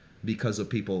sleep because of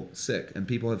people sick, and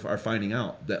people are finding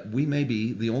out that we may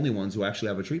be the only ones who actually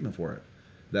have a treatment for it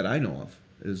that I know of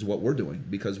is what we're doing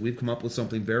because we've come up with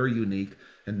something very unique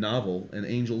and novel, and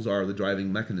angels are the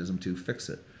driving mechanism to fix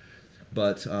it.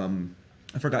 But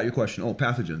I forgot your question. Oh,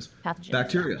 pathogens, pathogens, yeah.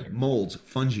 bacteria, molds,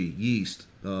 fungi, yeast,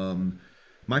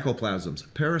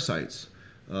 mycoplasms, parasites.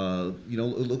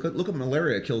 Look at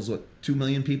malaria. It kills what 2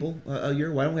 million people a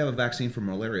year. Why don't we have a vaccine for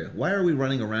malaria? Why are we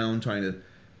running around trying to?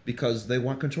 Because they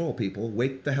want control. People,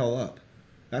 wake the hell up.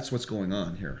 That's what's going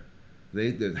on here.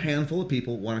 The handful of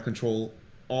people want to control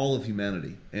all of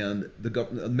humanity, and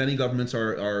many governments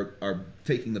are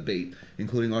taking the bait,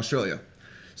 including Australia.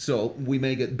 So we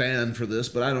may get banned for this,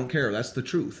 but I don't care. That's the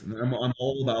truth. I'm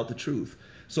all about the truth.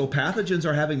 So pathogens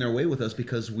are having their way with us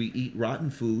because we eat rotten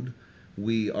food.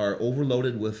 We are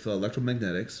overloaded with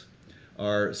electromagnetics.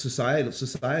 Our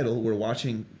societal, we're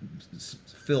watching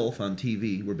filth on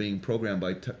TV. We're being programmed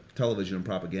by television and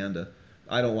propaganda.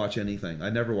 I don't watch anything. I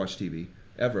never watch TV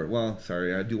ever. Well,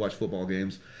 sorry, I do watch football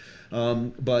games.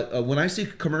 But when I see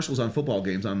commercials on football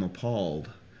games, I'm appalled.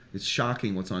 It's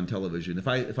shocking what's on television.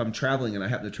 If I'm traveling and I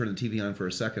happen to turn the TV on for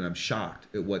a second, I'm shocked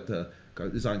at what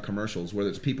is on commercials. Whether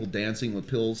it's people dancing with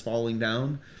pills falling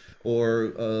down,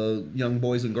 or young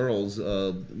boys and girls,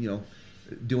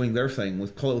 doing their thing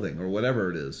with clothing or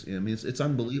whatever it is. I mean, it's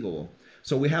unbelievable.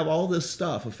 So we have all this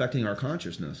stuff affecting our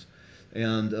consciousness,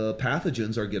 and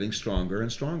pathogens are getting stronger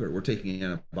and stronger. We're taking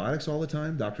antibiotics all the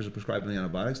time. Doctors are prescribing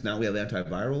antibiotics. Now we have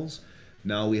antivirals.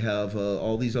 Now we have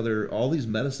all these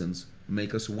medicines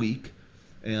make us weak,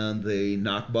 and they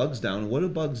knock bugs down. And what do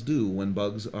bugs do when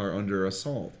bugs are under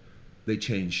assault? They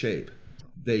change shape.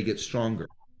 they get stronger.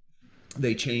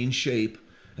 They change shape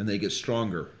and they get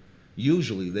stronger.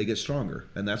 Usually they get stronger,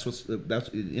 and that's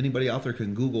anybody out there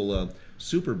can Google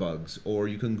superbugs, or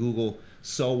you can Google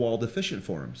cell wall deficient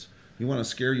forms. You want to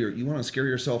scare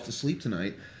yourself to sleep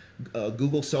tonight.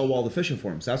 Google cell wall deficient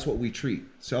forms. That's what we treat,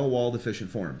 cell wall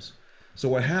deficient forms. So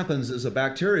what happens is a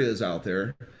bacteria is out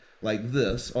there like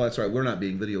this. Oh, that's right. We're not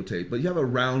being videotaped, but you have a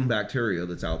round bacteria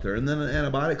that's out there, and then an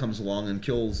antibiotic comes along and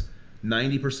kills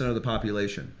 90% of the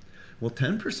population. Well,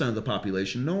 10% of the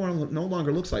population no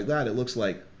longer looks like that. It looks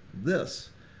like this.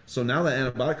 So now that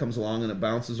antibiotic comes along and it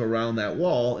bounces around that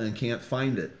wall and can't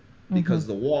find it Mm-hmm. because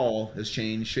the wall has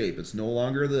changed shape. It's no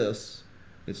longer this,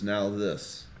 it's now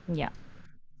this. Yeah.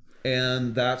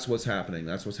 And that's what's happening.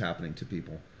 That's what's happening to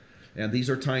people. And these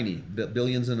are tiny,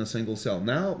 billions in a single cell.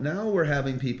 Now we're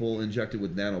having people injected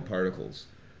with nanoparticles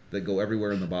that go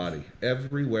everywhere in the body,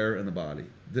 everywhere in the body.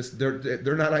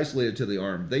 They're not isolated to the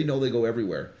arm. They know they go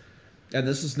everywhere. And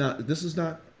this is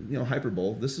not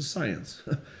hyperbole. This is science.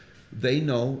 They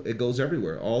know it goes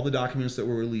everywhere. All the documents that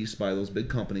were released by those big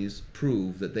companies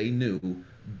prove that they knew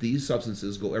these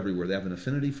substances go everywhere. They have an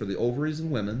affinity for the ovaries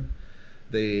in women.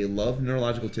 They love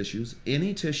neurological tissues.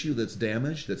 Any tissue that's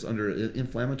damaged, that's under an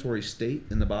inflammatory state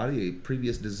in the body, a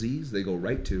previous disease, they go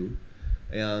right to.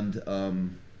 And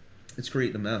it's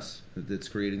creating a mess. It's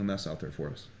creating a mess out there for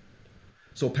us.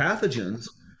 So pathogens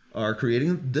are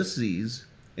creating disease,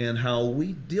 and how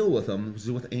we deal with them is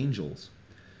with angels.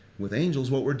 With angels,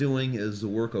 what we're doing is the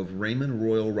work of Raymond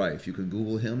Royal Rife. You can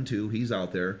Google him too. He's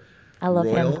out there. I love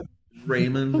him. Royal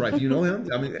Raymond Rife. You know him?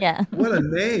 I mean, Yeah. what a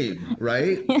name,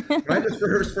 right? When I just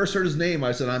first heard his name,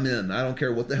 I said, I'm in. I don't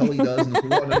care what the hell he does. And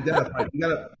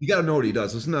you gotta know what he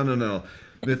does. It's, no, no, no.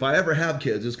 If I ever have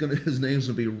kids, his name's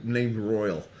gonna be named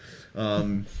Royal.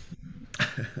 Um,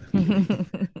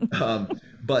 um,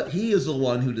 but he is the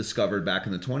one who discovered back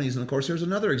in the 20s. And of course, here's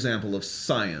another example of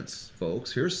science,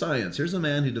 folks. Here's science. Here's a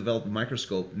man who developed a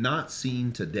microscope not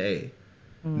seen today,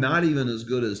 Mm. not even as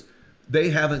good as they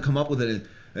haven't come up with it.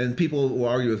 And people will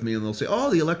argue with me and they'll say, oh,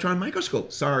 the electron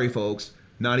microscope. Sorry, folks,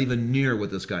 not even near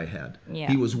what this guy had. He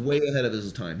Yeah. was way ahead of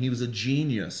his time. He was a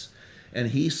genius. And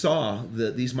he saw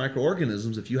that these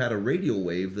microorganisms, if you had a radio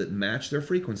wave that matched their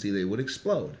frequency, they would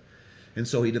explode. And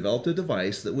so he developed a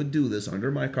device that would do this under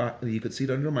you could see it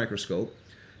under a microscope.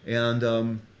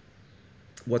 And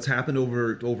what's happened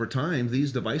over time,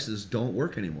 these devices don't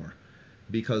work anymore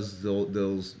because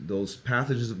those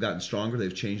pathogens have gotten stronger.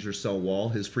 They've changed their cell wall.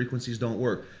 His frequencies don't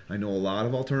work. I know a lot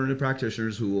of alternative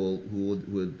practitioners who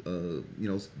would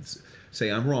say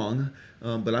I'm wrong,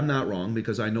 but I'm not wrong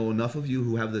because I know enough of you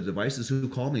who have the devices who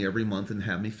call me every month and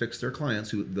have me fix their clients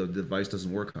who the device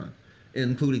doesn't work on,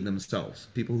 including themselves.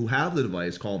 People who have the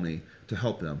device call me to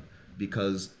help them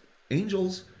because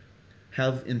angels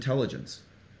have intelligence.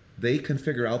 They can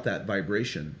figure out that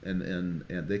vibration, and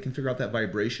they can figure out that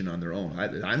vibration on their own.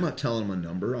 I'm not telling them a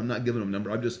number. I'm not giving them a number.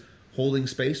 I'm just holding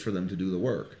space for them to do the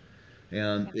work.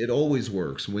 And it always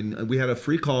works. When we had a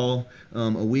free call a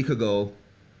week ago,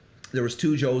 there was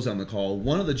two Joes on the call.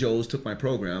 One of the Joes took my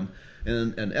program,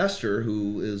 and Esther,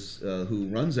 who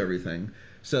runs everything,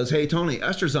 says, "Hey Tony,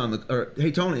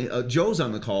 hey Tony, Joe's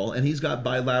on the call, and he's got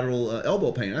bilateral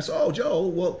elbow pain." I said, "Oh Joe,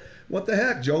 well, what the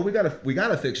heck, Joe? We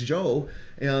gotta fix Joe."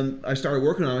 And I started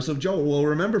working on it. I said, "Joe, well,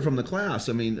 remember from the class,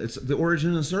 I mean, it's the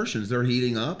origin insertions. They're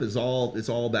heating up. It's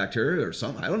all bacteria or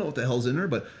something. I don't know what the hell's in there,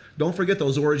 but don't forget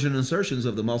those origin insertions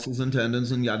of the muscles and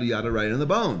tendons and yada yada right in the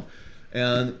bone."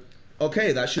 And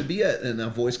okay, that should be it. And a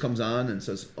voice comes on and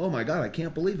says, "Oh my God, I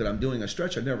can't believe it. I'm doing a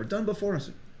stretch I've never done before." I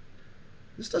said,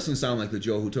 "This doesn't sound like the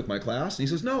Joe who took my class." And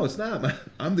he says, "No, it's not.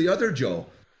 I'm the other Joe.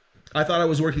 I thought I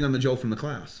was working on the Joe from the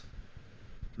class.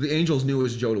 The angels knew it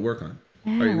was Joe to work on."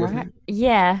 Are Yeah, you with right. me?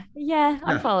 Yeah, yeah,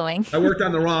 I'm Yeah. following. I worked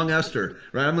on the wrong Esther,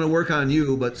 right? I'm going to work on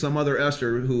you, but some other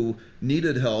Esther who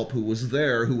needed help, who was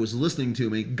there, who was listening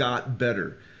to me, got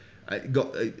better.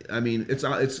 I mean,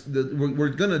 we're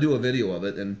going to do a video of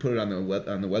it and put it on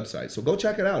the website. So go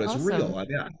check it out. It's real.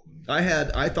 Awesome.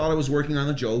 I thought I was working on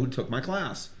the Joe who took my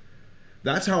class.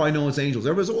 That's how I know it's angels.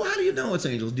 Everybody's like, well, how do you know it's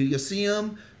angels? Do you see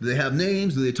them? Do they have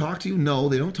names? Do they talk to you? No,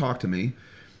 they don't talk to me.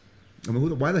 I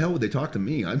mean, why the hell would they talk to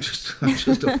me? I'm just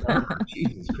a farmer.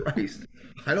 Jesus Christ.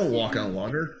 I don't walk on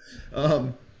water.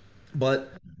 Um,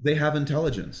 but they have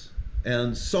intelligence.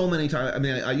 And so many times, I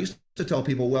mean, I used to tell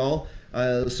people, well,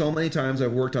 so many times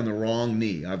I've worked on the wrong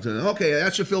knee. I've said, okay,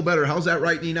 that should feel better. How's that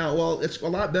right knee now? Well, it's a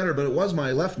lot better, but it was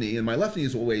my left knee, and my left knee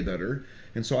is way better.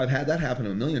 And so I've had that happen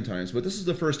a million times. But this is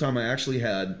the first time I actually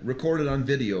had recorded on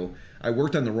video. I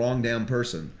worked on the wrong damn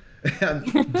person. And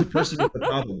the person with the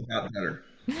problem got better.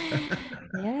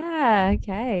 Yeah,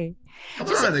 okay. Come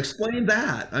Just on, explain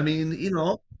that. I mean,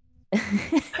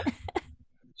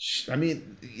 I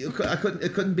mean, I couldn't.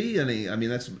 It couldn't be any. I mean,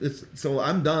 that's it's. So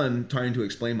I'm done trying to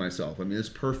explain myself. I mean, it's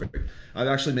perfect. I'm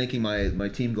actually making my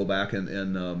team go back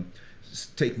and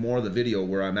take more of the video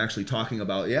where I'm actually talking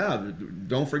about. Yeah,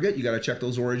 don't forget you got to check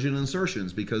those origin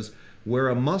insertions because where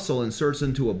a muscle inserts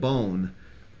into a bone,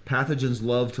 pathogens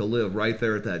love to live right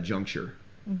there at that juncture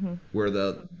Mhm. where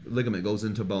the ligament goes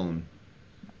into bone.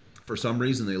 For some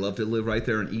reason, they love to live right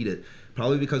there and eat it.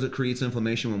 Probably because it creates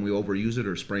inflammation when we overuse it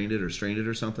or sprain it or strain it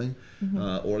or something.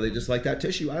 Mhm. Or they just like that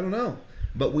tissue. I don't know.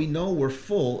 But we know we're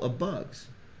full of bugs.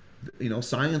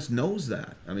 Science knows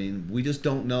that. I mean, we just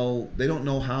don't know. They don't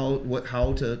know how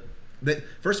to.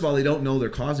 First of all, they don't know they're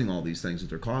causing all these things that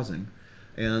they're causing,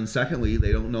 and secondly,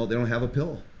 they don't know they don't have a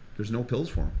pill. There's no pills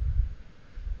for them.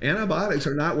 Antibiotics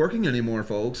are not working anymore,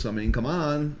 folks. I mean, come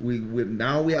on. We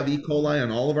now we have E. coli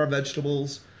on all of our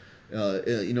vegetables.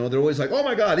 They're always like, "Oh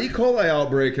my God, E. coli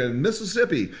outbreak in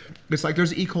Mississippi." It's like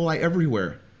there's E. coli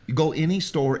everywhere. You go any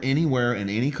store anywhere in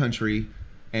any country,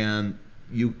 and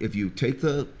if you take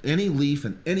the any leaf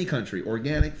in any country,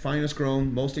 organic, finest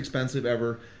grown, most expensive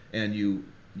ever, and you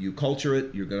culture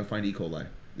it, you're gonna find E. coli.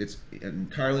 It's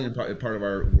entirely part of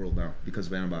our world now because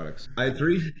of antibiotics. I had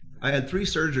three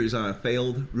surgeries on a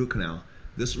failed root canal.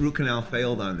 This root canal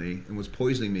failed on me and was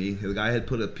poisoning me. The guy had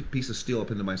put a piece of steel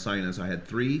up into my sinus. I had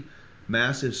three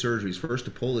massive surgeries. First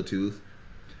to pull the tooth,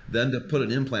 then to put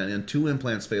an implant in. Two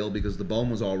implants failed because the bone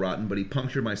was all rotten, but he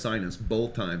punctured my sinus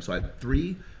both times. So I had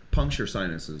three puncture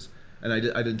sinuses, and I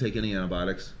didn't take any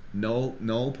antibiotics. No,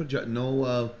 no,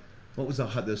 no. What was the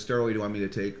steroid you want me to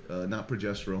take? Not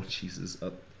progesterone. Jesus,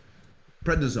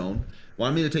 prednisone.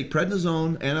 Wanted me to take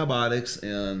prednisone, antibiotics,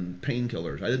 and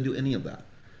painkillers. I didn't do any of that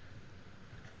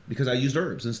because I used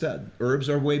herbs instead. Herbs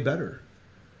are way better.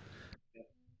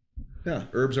 Yeah,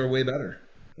 herbs are way better.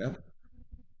 Yep.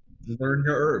 Learn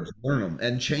your herbs, learn them,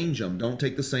 and change them. Don't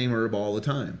take the same herb all the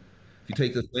time. If you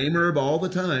take the same herb all the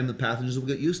time, the pathogens will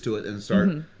get used to it and start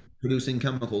Mhm. producing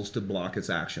chemicals to block its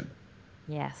action.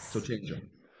 So Yes. change them.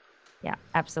 Yeah,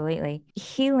 absolutely.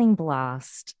 Healing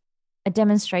blast, a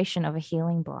demonstration of a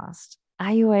healing blast.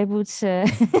 Are you able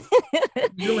to?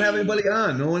 You don't have anybody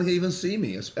on. No one can even see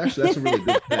me. Actually, that's a really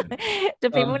good thing. Do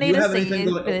people Do need you to have see anything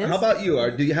you going? for How this? about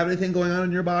you? Do you have anything going on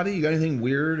in your body? You got anything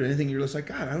weird? Anything you're just like,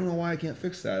 God, I don't know why I can't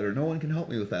fix that, or no one can help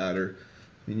me with that, or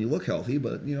I mean, you look healthy,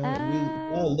 but we all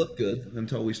Um, look good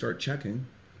until we start checking.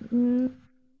 n-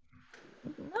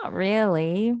 Not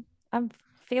really. I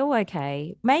feel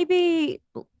okay. Maybe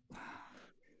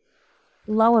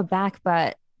lower back,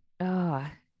 but I'm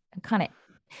kind of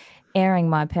airing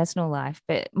my personal life.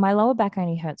 But my lower back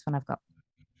only hurts when I've got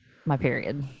my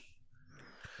period.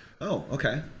 Oh,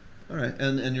 okay, all right,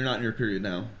 and you're not in your period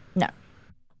now. No.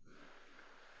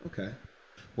 Okay,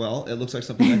 well, it looks like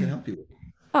something I can help you with.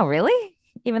 Oh, really?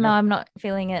 Even though Yeah. I'm not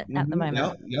feeling it at the moment.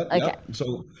 Yep. Yep. Okay. Yep.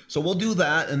 So we'll do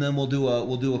that, and then we'll do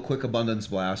a quick abundance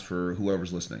blast for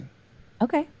whoever's listening.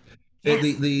 Okay.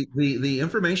 The, Yes. the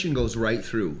information goes right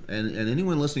through, and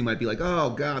anyone listening might be like,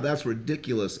 "Oh God, that's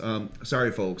ridiculous."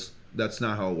 Sorry, folks, that's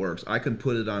not how it works. I could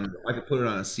put it on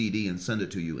a CD and send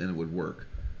it to you, and it would work.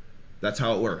 That's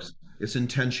how it works. It's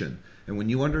intention, and when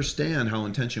you understand how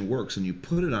intention works, and you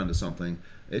put it onto something,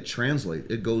 it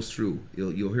translates. It goes through.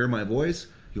 You'll hear my voice,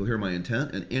 you'll hear my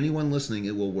intent, and anyone listening,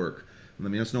 it will work. I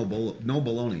mean, it's no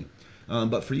baloney.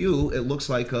 But for you, it looks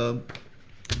like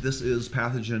this is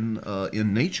pathogen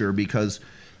in nature because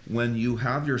when you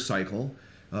have your cycle,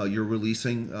 you're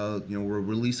releasing, we're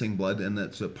releasing blood, and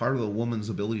that's a part of a woman's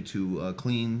ability to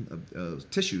clean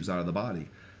tissues out of the body.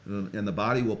 And the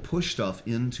body will push stuff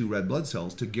into red blood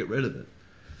cells to get rid of it.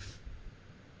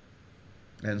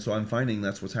 And so I'm finding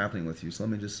that's what's happening with you. So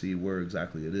let me just see where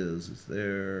exactly it is. Is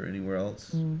there anywhere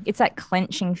else? It's that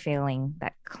clenching feeling,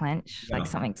 that clench, like Yeah.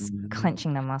 something's Mhm.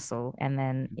 clenching the muscle, and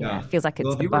then yeah, Yeah. it feels like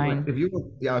Well, it's the bone. if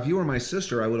you were my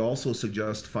sister, I would also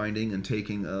suggest finding and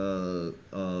taking an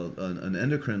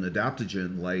endocrine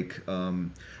adaptogen like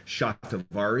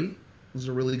Shatavari. This is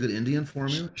a really good Indian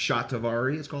formula.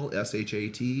 Shatavari, it's called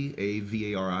Shatavari.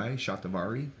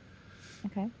 Shatavari.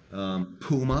 Okay.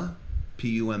 Puma,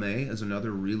 Puma, is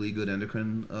another really good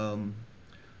endocrine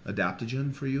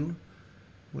adaptogen for you.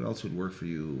 What else would work for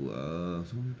you?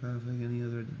 Homeopathic, any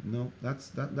other? No,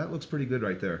 that looks pretty good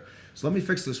right there. So let me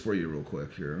fix this for you real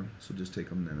quick here. So just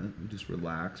take a minute. You just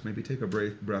relax. Maybe take a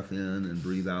breath in and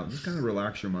breathe out. Just kind of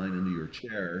relax your mind into your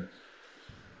chair.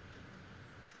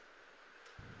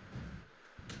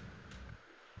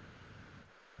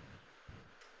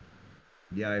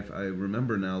 Yeah, I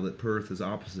remember now that Perth is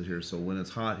opposite here. So when it's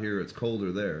hot here, it's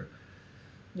colder there.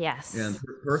 And Yes.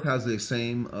 Perth has the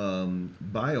same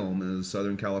biome as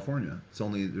Southern California.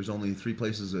 There's only three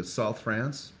places: it's South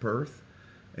France, Perth,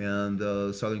 and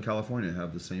Southern California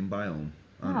have the same biome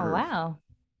on Oh, Earth. wow.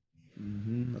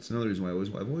 That's another reason why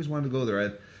I've always wanted to go there.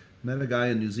 I met a guy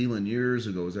in New Zealand years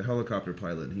ago. He was a helicopter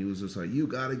pilot, and he was just like, "You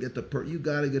got to get to Perth. You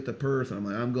got to get to Perth." And I'm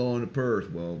like, "I'm going to Perth."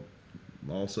 Well,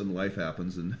 all of a sudden life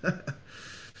happens, and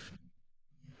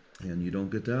and you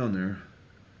don't get down there.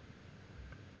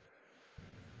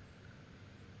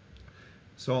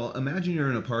 So imagine you're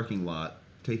in a parking lot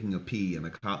taking a pee, and a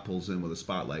cop pulls in with a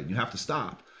spotlight, and you have to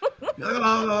stop. You're like,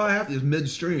 "Oh, no, I have to." It's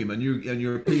midstream, and you're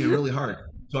peeing really hard.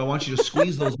 So I want you to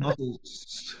squeeze those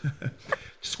muscles,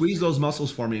 squeeze those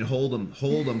muscles for me, and hold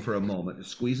them for a moment.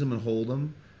 Squeeze them and hold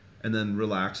them, and then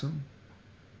relax them.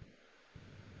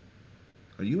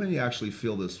 You may actually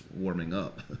feel this warming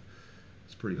up.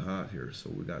 It's pretty hot here, so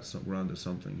we're onto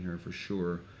something here for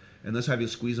sure. And let's have you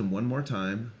squeeze them one more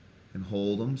time, and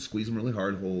hold them. Squeeze them really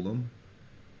hard, hold them,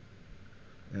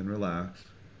 and relax.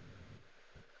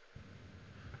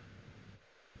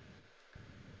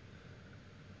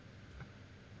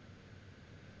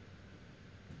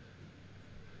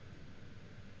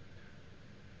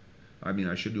 I mean,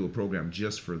 I should do a program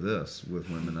just for this with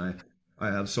women. I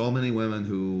have so many women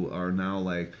who are now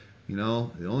like,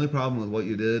 the only problem with what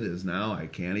you did is now I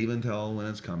can't even tell when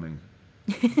it's coming,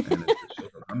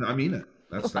 and I mean it.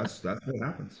 That's what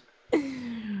happens.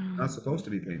 It's not supposed to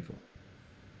be painful.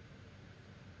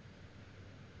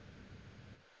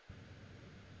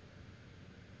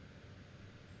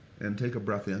 And take a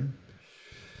breath in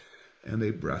and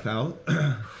a breath out.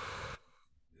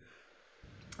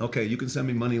 Okay, you can send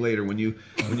me money later when you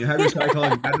have your cycle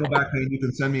and you got no back pain. You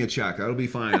can send me a check. That'll be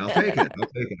fine. I'll take it. I'll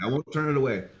take it. I won't turn it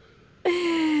away.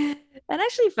 That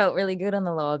actually felt really good on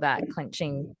the lower back,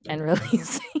 clenching and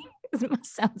releasing. It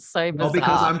must sound so Well, because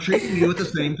bizarre. I'm treating you at the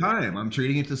same time. I'm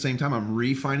treating it at the same time. I'm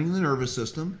refining the nervous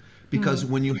system because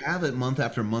Hmm. when you have it month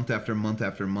after month after month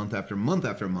after month after month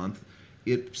after month,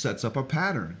 it sets up a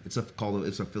pattern. It's a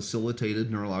facilitated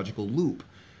neurological loop.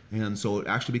 And so it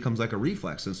actually becomes like a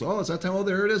reflex. And so, oh, it's that time. Oh,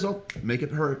 there it is. Oh, make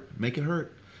it hurt. Make it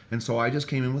hurt. And so I just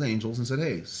came in with angels and said,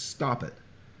 hey, stop it.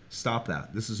 Stop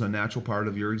that. This is a natural part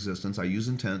of your existence. I use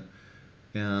intent,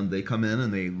 and they come in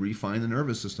and they refine the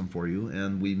nervous system for you,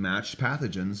 and we match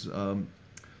pathogens,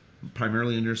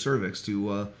 primarily in your cervix,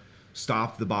 to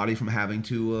stop the body from having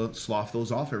to slough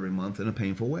those off every month in a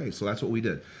painful way. So that's what we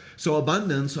did. So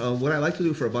abundance, what I like to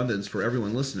do for abundance for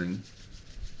everyone listening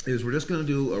is we're just going to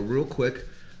do a real quick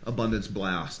abundance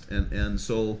blast, and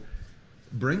so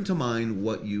bring to mind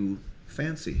what you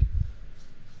fancy.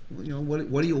 What do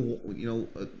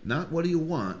not what do you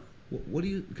want. What do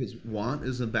you, because want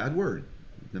is a bad word.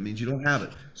 That means you don't have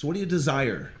it. So what do you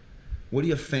desire? What do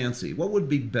you fancy? What would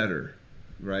be better,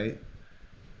 right?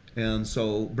 And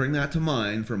so bring that to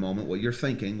mind for a moment. What you're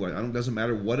thinking. What I don't doesn't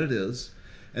matter what it is,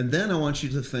 and then I want you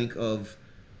to think of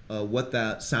what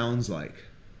that sounds like.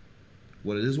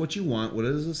 What it is, what you want. What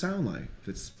does it sound like?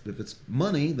 If it's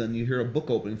money, then you hear a book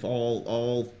opening for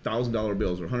all $1,000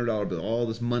 bills or $100 bills. All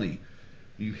this money,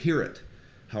 you hear it.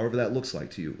 However that looks like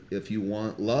to you. If you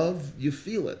want love, you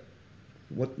feel it.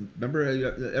 What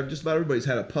remember? Just about everybody's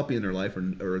had a puppy in their life,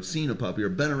 or seen a puppy, or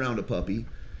been around a puppy.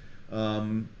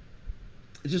 Um,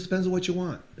 it just depends on what you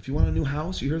want. If you want a new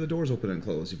house, you hear the doors open and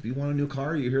close. If you want a new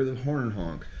car, you hear the horn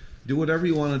honk. Do whatever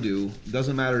you want to do.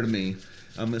 Doesn't matter to me.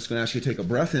 I'm just going to ask you to take a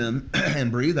breath in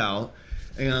and breathe out,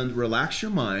 and relax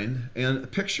your mind, and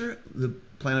picture the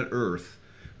planet Earth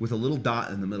with a little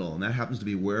dot in the middle, and that happens to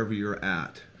be wherever you're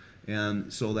at.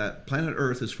 And so that planet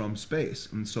Earth is from space.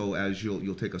 And so as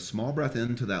you'll take a small breath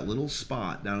into that little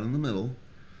spot down in the middle,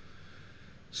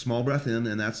 small breath in,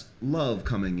 and that's love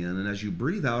coming in. And as you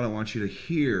breathe out, I want you to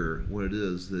hear what it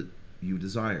is that you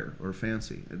desire or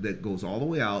fancy. That goes all the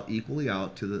way out, equally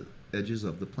out to the edges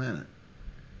of the planet.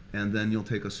 And then you'll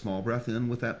take a small breath in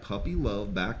with that puppy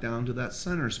love back down to that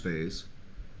center space,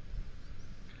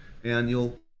 and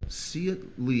you'll see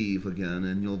it leave again,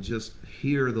 and you'll just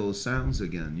hear those sounds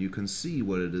again. You can see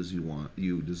what it is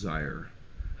you desire.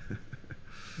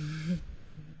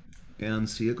 And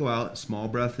see it go out. Small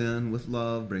breath in with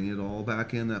love, bring it all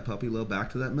back in, that puppy love,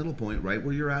 back to that middle point, right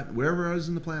where you're at, wherever it is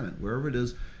in the planet, wherever it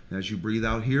is. And as you breathe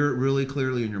out, hear it really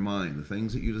clearly in your mind. The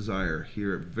things that you desire,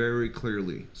 hear it very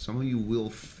clearly. Some of you will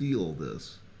feel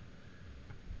this.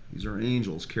 These are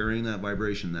angels carrying that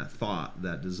vibration, that thought,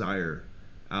 that desire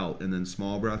out. And then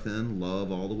small breath in,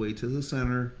 love all the way to the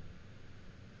center.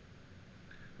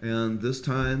 And this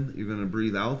time, you're going to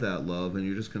breathe out that love, and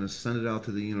you're just going to send it out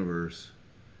to the universe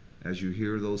as you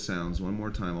hear those sounds one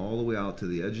more time, all the way out to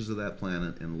the edges of that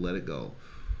planet, and let it go.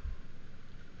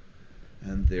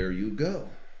 And there you go.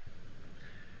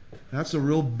 That's a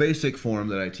real basic form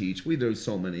that I teach. We do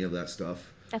so many of that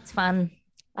stuff. That's fun.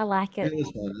 I like It it.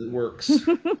 is fun. It works.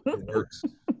 It works.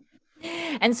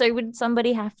 And so, would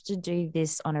somebody have to do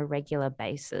this on a regular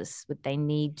basis? Would they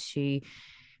need to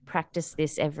practice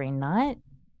this every night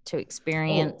to Oh,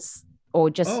 experience, or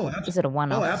just oh, is it a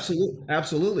one oh, off? absolutely,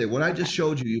 absolutely. What I Okay. just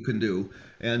showed you, you can do,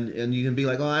 and you can be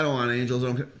like, oh, I don't want angels. I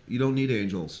don't care. You don't need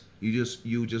angels. You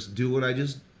just do what I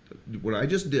just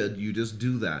did. You just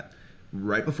do that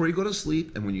right before you go to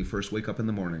sleep and when you first wake up in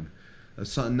the morning. A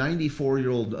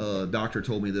 94-year-old doctor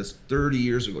told me this 30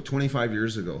 years ago, 25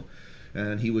 years ago,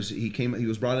 and he was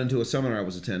brought into a seminar I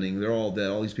was attending. They're all dead.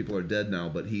 All these people are dead now.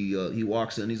 But he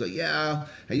walks in. He's like, yeah,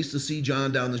 I used to see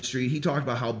John down the street. He talked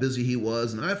about how busy he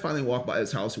was, and I finally walked by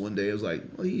his house one day. I was like,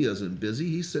 well, he isn't busy.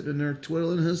 He's sitting in there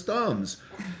twiddling his thumbs.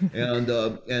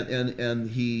 And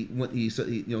he went. He said,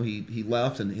 he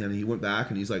left and he went back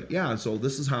and he's like, yeah. So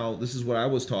this is what I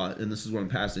was taught, and this is what I'm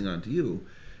passing on to you.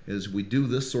 Is we do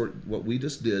what we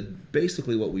just did,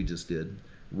 basically what we just did,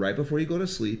 right before you go to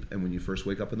sleep and when you first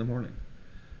wake up in the morning.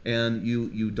 And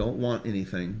you don't want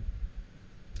anything.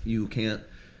 You can't.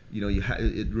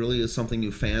 It really is something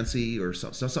you fancy or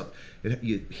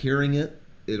you hearing it.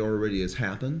 It already has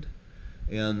happened,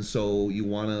 and so you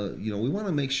want to we want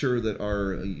to make sure that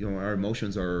our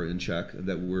emotions are in check,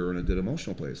 that we're in a good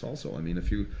emotional place also. I mean,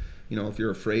 if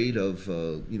you're afraid of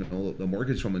the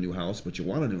mortgage from a new house but you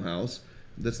want a new house,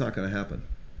 that's not going to happen.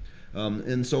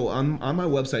 And so on my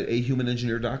website,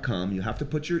 ahumanengineer.com, you have to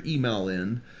put your email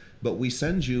in, but we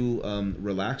send you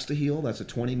Relax to Heal. That's a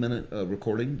 20-minute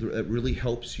recording. It really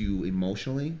helps you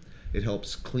emotionally. It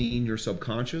helps clean your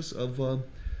subconscious of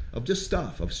just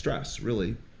stuff, of stress,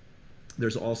 really.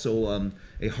 There's also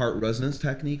a heart resonance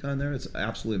technique on there. It's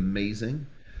absolutely amazing.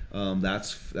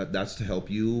 That's to help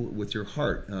you with your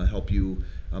heart, help you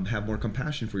have more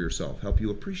compassion for yourself, help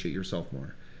you appreciate yourself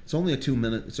more. It's a 2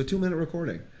 minute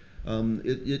recording.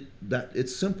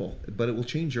 It's simple, but it will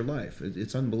change your life.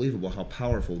 It's unbelievable how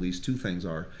powerful these two things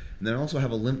are. And then I also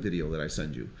have a limp video that I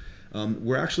send you.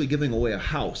 We're actually giving away a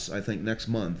house, I think, next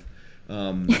month.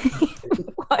 Um,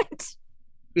 What?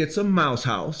 it's a mouse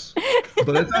house,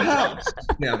 but it's a house.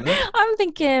 Damn it. I'm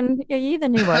thinking, are you the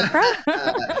new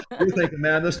Oprah? You're thinking,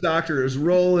 man, this doctor is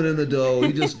rolling in the dough.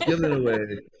 He just giving it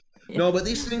away. Yeah. No, but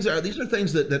these are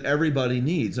things that everybody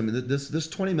needs. I mean, this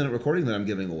 20-minute recording that I'm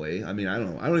giving away. I mean, I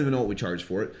don't know. I don't even know what we charge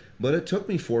for it, but it took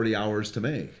me 40 hours to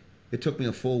make. It took me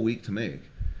a full week to make,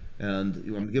 and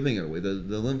I'm giving it away. The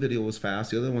limp video was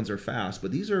fast. The other ones are fast,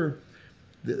 but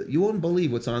you won't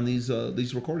believe what's on these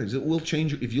recordings. It will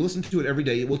change if you listen to it every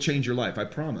day. It will change your life. I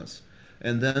promise.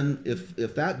 And then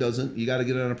if that doesn't, you got to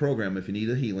get on a program. If you need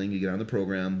a healing, you get on the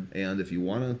program. And if you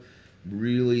want to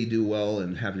really do well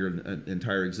and have your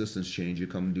entire existence change, you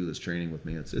come and do this training with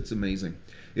me. It's amazing.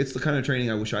 It's the kind of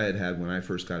training I wish I had had when I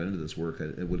first got into this work.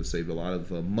 It would have saved a lot of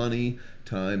money,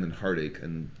 time, and heartache.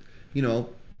 And you know,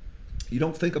 you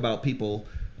don't think about people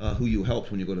who you helped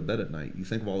when you go to bed at night. You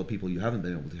think of all the people you haven't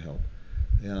been able to help.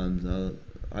 And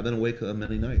I've been awake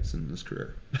many nights in this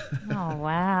career. Oh,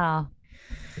 wow.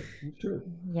 True.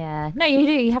 Yeah. No, you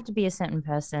do. You have to be a certain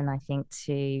person, I think,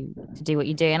 to do what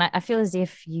you do. And I feel as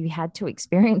if you had to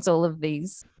experience all of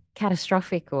these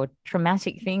catastrophic or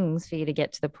traumatic things for you to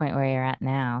get to the point where you're at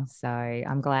now. So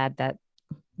I'm glad that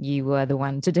you were the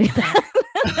one to do that.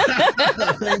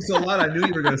 Thanks a lot. I knew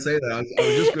you were going to say that. I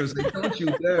was just going to say, don't you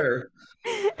dare.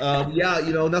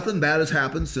 Yeah, nothing bad has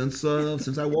happened since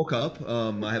I woke up.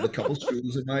 I have a couple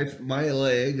screws in my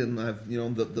leg, and I've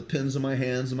the pins in my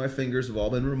hands and my fingers have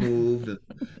all been removed.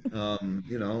 And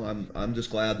I'm just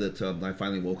glad that I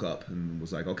finally woke up and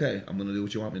was like, okay, I'm going to do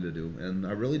what you want me to do. And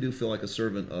I really do feel like a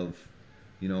servant of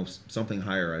something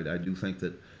higher. I do think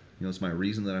that it's my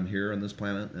reason that I'm here on this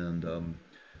planet, and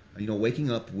waking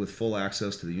up with full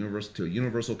access to the universe, to a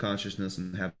universal consciousness,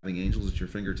 and having angels at your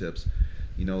fingertips,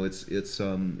 it's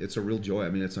a real joy. I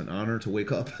mean, it's an honor to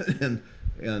wake up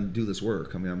and do this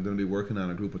work. I mean, I'm going to be working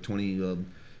on a group of 20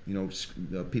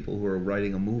 people who are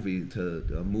writing a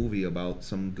movie about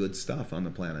some good stuff on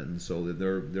the planet, and so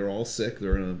they're all sick.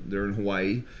 They're in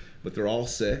Hawaii, but they're all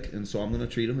sick, and so I'm going to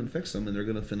treat them and fix them, and they're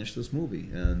going to finish this movie.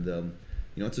 And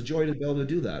it's a joy to be able to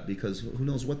do that, because who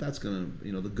knows what that's going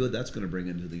to, the good that's going to bring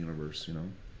into the universe.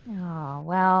 Oh,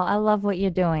 well, I love what you're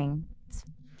doing. It's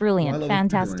Well, I brilliant. love what you're doing.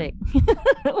 Fantastic.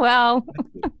 Well, Thank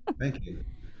you. Thank you.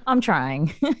 I'm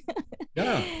trying.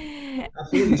 Yeah,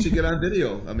 absolutely. You should get on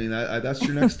video. I mean, that's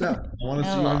your next step. I want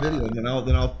to see you on video, Oh, and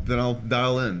then I'll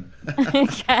dial in.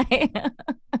 okay.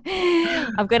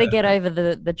 I've got to get over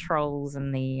the trolls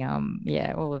and the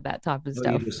yeah, all of that type of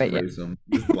No, you stuff. just But yeah. erase them.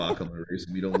 Just block them, erase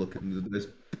them. You don't look at them.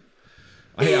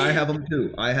 Hey, I have them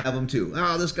too. I have them too.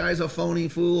 Oh, this guy's a phony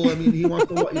fool. I mean, he wants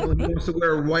to, he wants to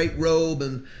wear a white robe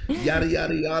and yada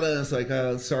yada yada. It's like,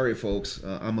 sorry, folks.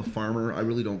 I'm a farmer. I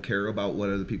really don't care about what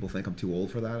other people think. I'm too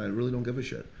old for that. I really don't give a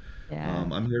shit. Yeah.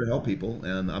 I'm here to help people,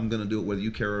 and I'm gonna do it whether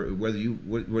you care, whether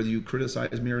you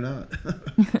criticize me or not.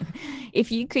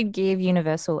 If you could give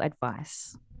universal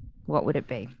advice, what would it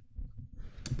be?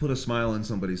 Put a smile on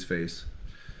somebody's face.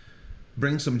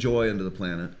 Bring some joy into the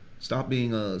planet. Stop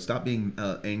being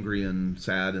angry and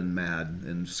sad and mad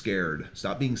and scared.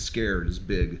 Stop being scared is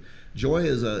big. Joy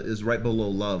is right below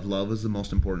love. Love is the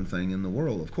most important thing in the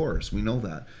world, of course. We know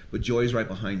that, but joy is right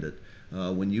behind it.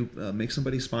 When you make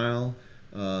somebody smile,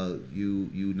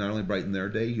 you not only brighten their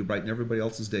day, you brighten everybody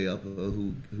else's day up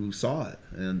who saw it,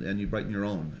 and you brighten your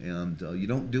own. And you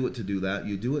don't do it to do that.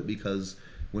 You do it because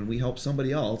when we help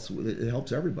somebody else, it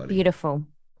helps everybody. Beautiful.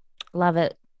 Love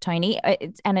it, Tony.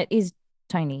 And it is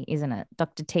Tony, isn't it?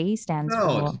 Dr. T stands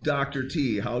No, it's for. Dr.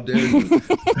 T. How dare you?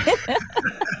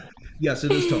 Yes,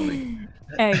 it is Tony.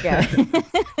 Okay.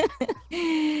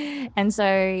 And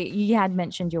so you had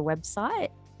mentioned your website,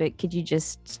 but could you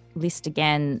just list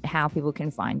again how people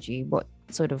can find you? What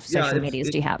sort of Yeah, social medias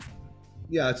do you have?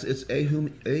 it's a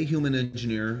human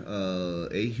engineer,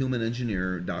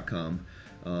 ahumanengineer.com.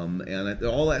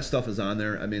 All that stuff is on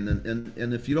there. I mean,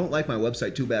 and if you don't like my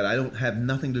website, too bad. I don't have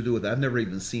nothing to do with it. I've never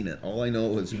even seen it. All I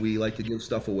know is we like to give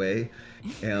stuff away,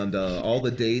 and all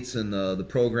the dates and the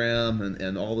program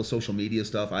and all the social media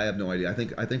stuff. I have no idea. I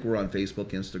think we're on Facebook,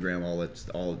 Instagram,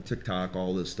 all TikTok,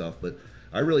 all this stuff. But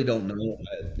I really don't know.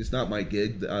 It's not my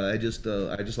gig. I just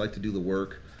like to do the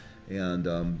work, and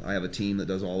I have a team that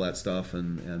does all that stuff,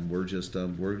 and we're just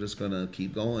gonna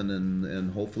keep going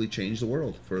and hopefully change the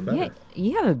world for a Yeah, better.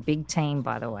 you have a big team,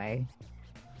 by the way.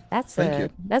 That's Thank you. a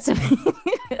that's a Is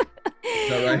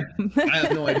that right? I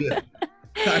have no idea.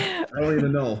 I don't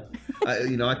even know.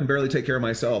 I can barely take care of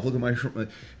myself. Look at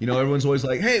everyone's always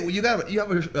like, "Hey, well, you have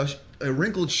a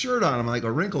wrinkled shirt on." I'm like,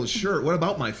 "A wrinkled shirt? What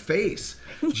about my face?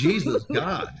 Jesus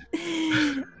God!"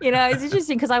 It's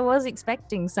interesting because I was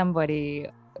expecting somebody,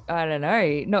 I don't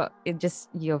know, not it just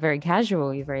you're very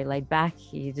casual, you're very laid back,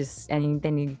 and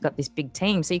then you've got this big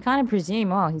team. So you kind of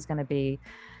presume, oh, he's gonna be,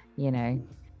 you know,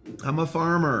 I'm a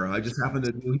farmer. I just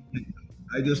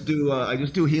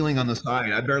do healing on the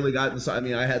side. I barely got inside. I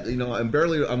mean,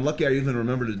 I'm lucky I even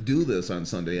remember to do this on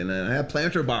Sunday. And then I have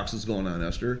planter boxes going on,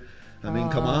 Esther. I mean,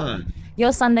 come oh, on.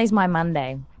 your Sunday's my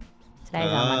Monday. Today's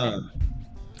our Monday. Ah,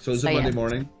 so is So it yeah, Monday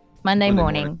morning? Monday Monday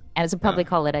morning. morning, and it's a Ah. public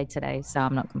holiday today, so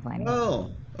I'm not complaining.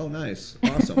 Oh, oh, nice.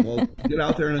 Awesome. Well, get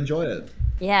out there and enjoy it. Have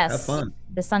Yes, fun.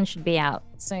 the sun should be out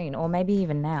soon, or maybe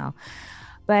even now.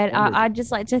 But Wonderful. I'd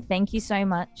just like to thank you so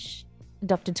much,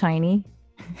 Dr. Tony,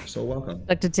 So welcome.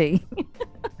 Dr. T,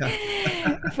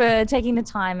 Yeah. for taking the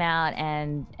time out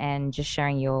and just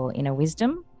sharing your inner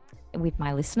wisdom with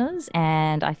my listeners.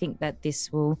 And I think that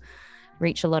this will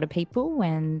reach a lot of people,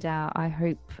 and I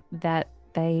hope that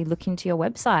they look into your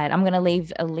website. I'm going to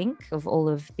leave a link of all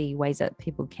of the ways that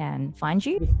people can find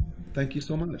you. Thank you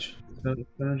so much. It's been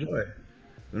a joy.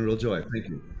 Been a real joy. Thank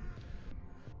you.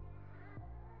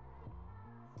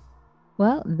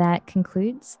 Well, that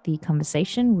concludes the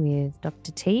conversation with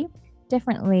Dr. T.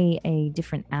 Definitely a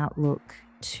different outlook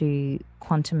to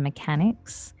quantum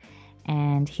mechanics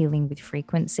and healing with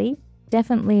frequency.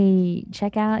 Definitely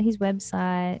check out his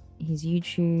website, his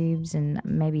YouTubes, and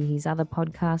maybe his other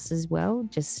podcasts as well,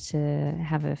 just to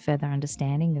have a further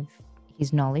understanding of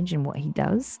his knowledge and what he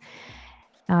does.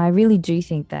 I really do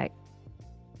think that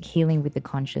healing with the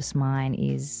conscious mind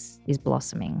is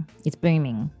blossoming. It's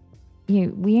booming.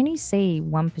 We only see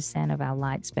 1% of our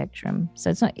light spectrum, so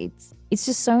it's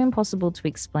just so impossible to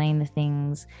explain the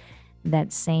things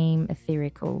that seem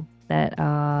etherical, that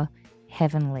are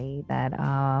heavenly, that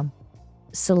are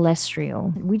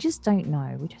celestial. We just don't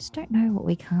know. We just don't know what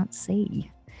we can't see.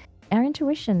 Our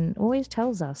intuition always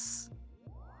tells us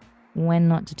when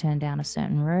not to turn down a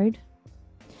certain road,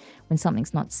 when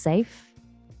something's not safe.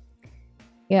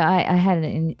 Yeah, I had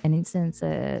an instance,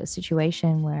 a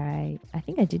situation where I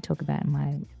think I did talk about in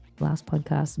my last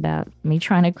podcast about me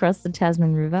trying to cross the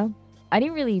Tasman River. I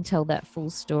didn't really tell that full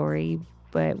story,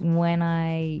 but when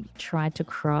I tried to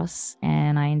cross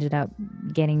and I ended up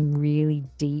getting really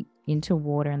deep into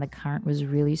water and the current was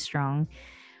really strong,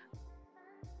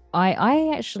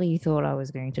 I actually thought I was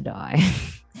going to die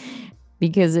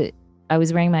because I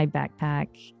was wearing my backpack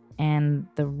and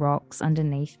the rocks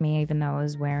underneath me, even though I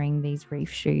was wearing these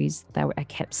reef shoes, I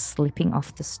kept slipping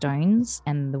off the stones,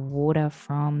 and the water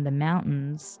from the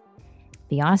mountains,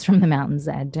 the ice from the mountains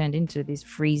that had turned into this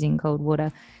freezing cold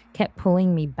water, kept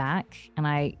pulling me back, and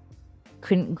I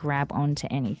couldn't grab onto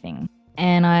anything.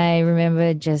 And I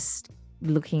remember just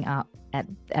looking up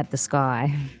at the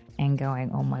sky and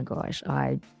going, oh my gosh,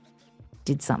 I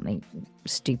did something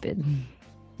stupid.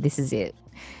 This is it.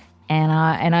 And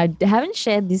I haven't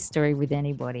shared this story with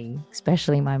anybody,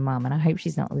 especially my mum. And I hope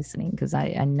she's not listening because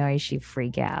I know she'd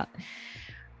freak out.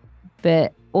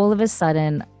 But all of a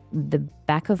sudden, the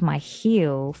back of my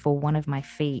heel for one of my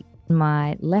feet,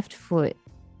 my left foot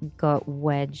got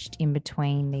wedged in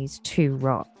between these two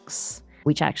rocks,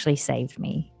 which actually saved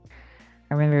me.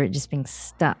 I remember it just being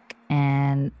stuck,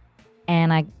 and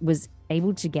I was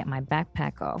able to get my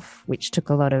backpack off, which took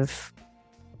a lot of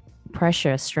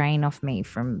pressure, strain off me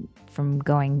from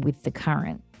going with the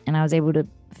current. And I was able to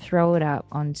throw it up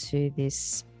onto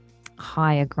this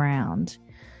higher ground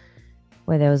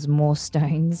where there was more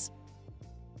stones.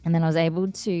 And then I was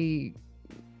able to,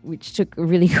 which took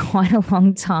really quite a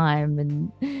long time.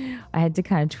 And I had to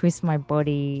kind of twist my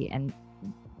body and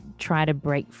try to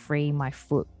break free my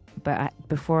foot. But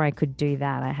before I could do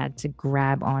that, I had to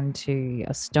grab onto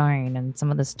a stone, and some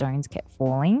of the stones kept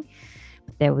falling.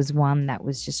 But there was one that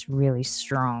was just really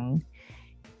strong.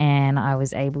 And I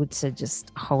was able to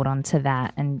just hold on to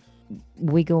that and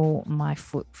wiggle my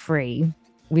foot free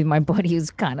with my body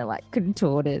was kind of like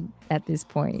contorted at this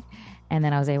point. And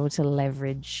then I was able to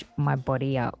leverage my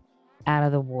body up out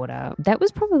of the water. That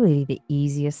was probably the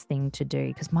easiest thing to do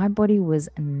because my body was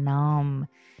numb.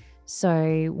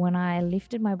 So when I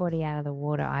lifted my body out of the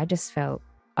water, I just felt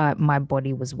my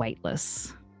body was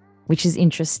weightless, which is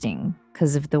interesting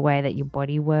because of the way that your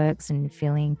body works and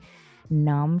feeling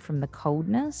numb from the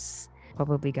coldness,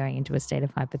 probably going into a state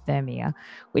of hypothermia,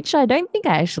 which I don't think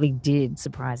I actually did,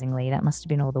 surprisingly. That must have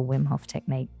been all the Wim Hof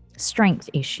technique. Strength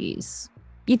issues.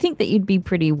 You'd think that you'd be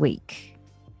pretty weak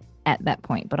at that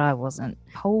point, but I wasn't.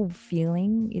 Whole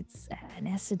feeling, it's an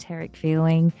esoteric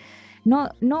feeling.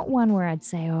 Not one where I'd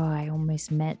say, oh, I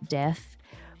almost met death,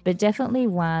 but definitely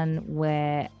one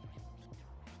where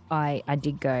I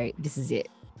did go, this is it.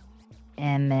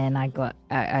 And then I got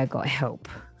help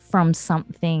from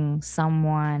something,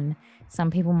 someone.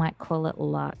 Some people might call it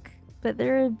luck, but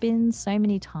there have been so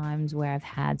many times where I've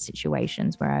had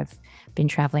situations where I've been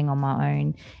traveling on my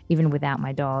own, even without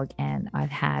my dog, and I've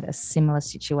had a similar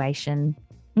situation,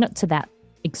 not to that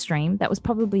extreme. That was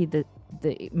probably the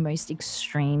most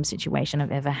extreme situation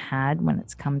I've ever had when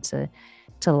it's come to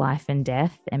life and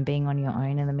death and being on your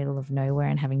own in the middle of nowhere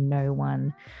and having no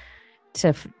one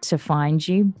to find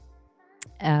you.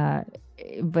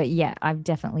 But yeah, I've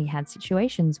definitely had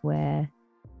situations where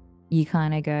you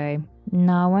kind of go,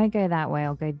 no, I won't go that way,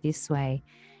 I'll go this way.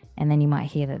 And then you might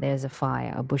hear that there's a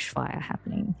fire, a bushfire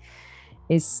happening.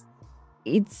 It's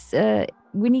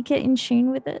when you get in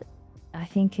tune with it, I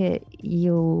think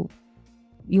you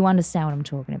understand what I'm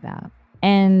talking about.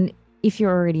 And if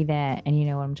you're already there and you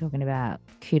know what I'm talking about,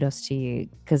 kudos to you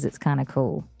because it's kind of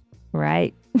cool,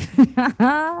 right?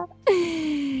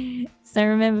 So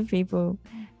remember, people,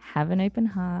 have an open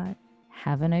heart,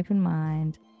 have an open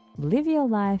mind, live your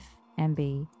life, and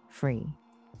be free.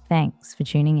 Thanks for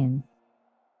tuning in.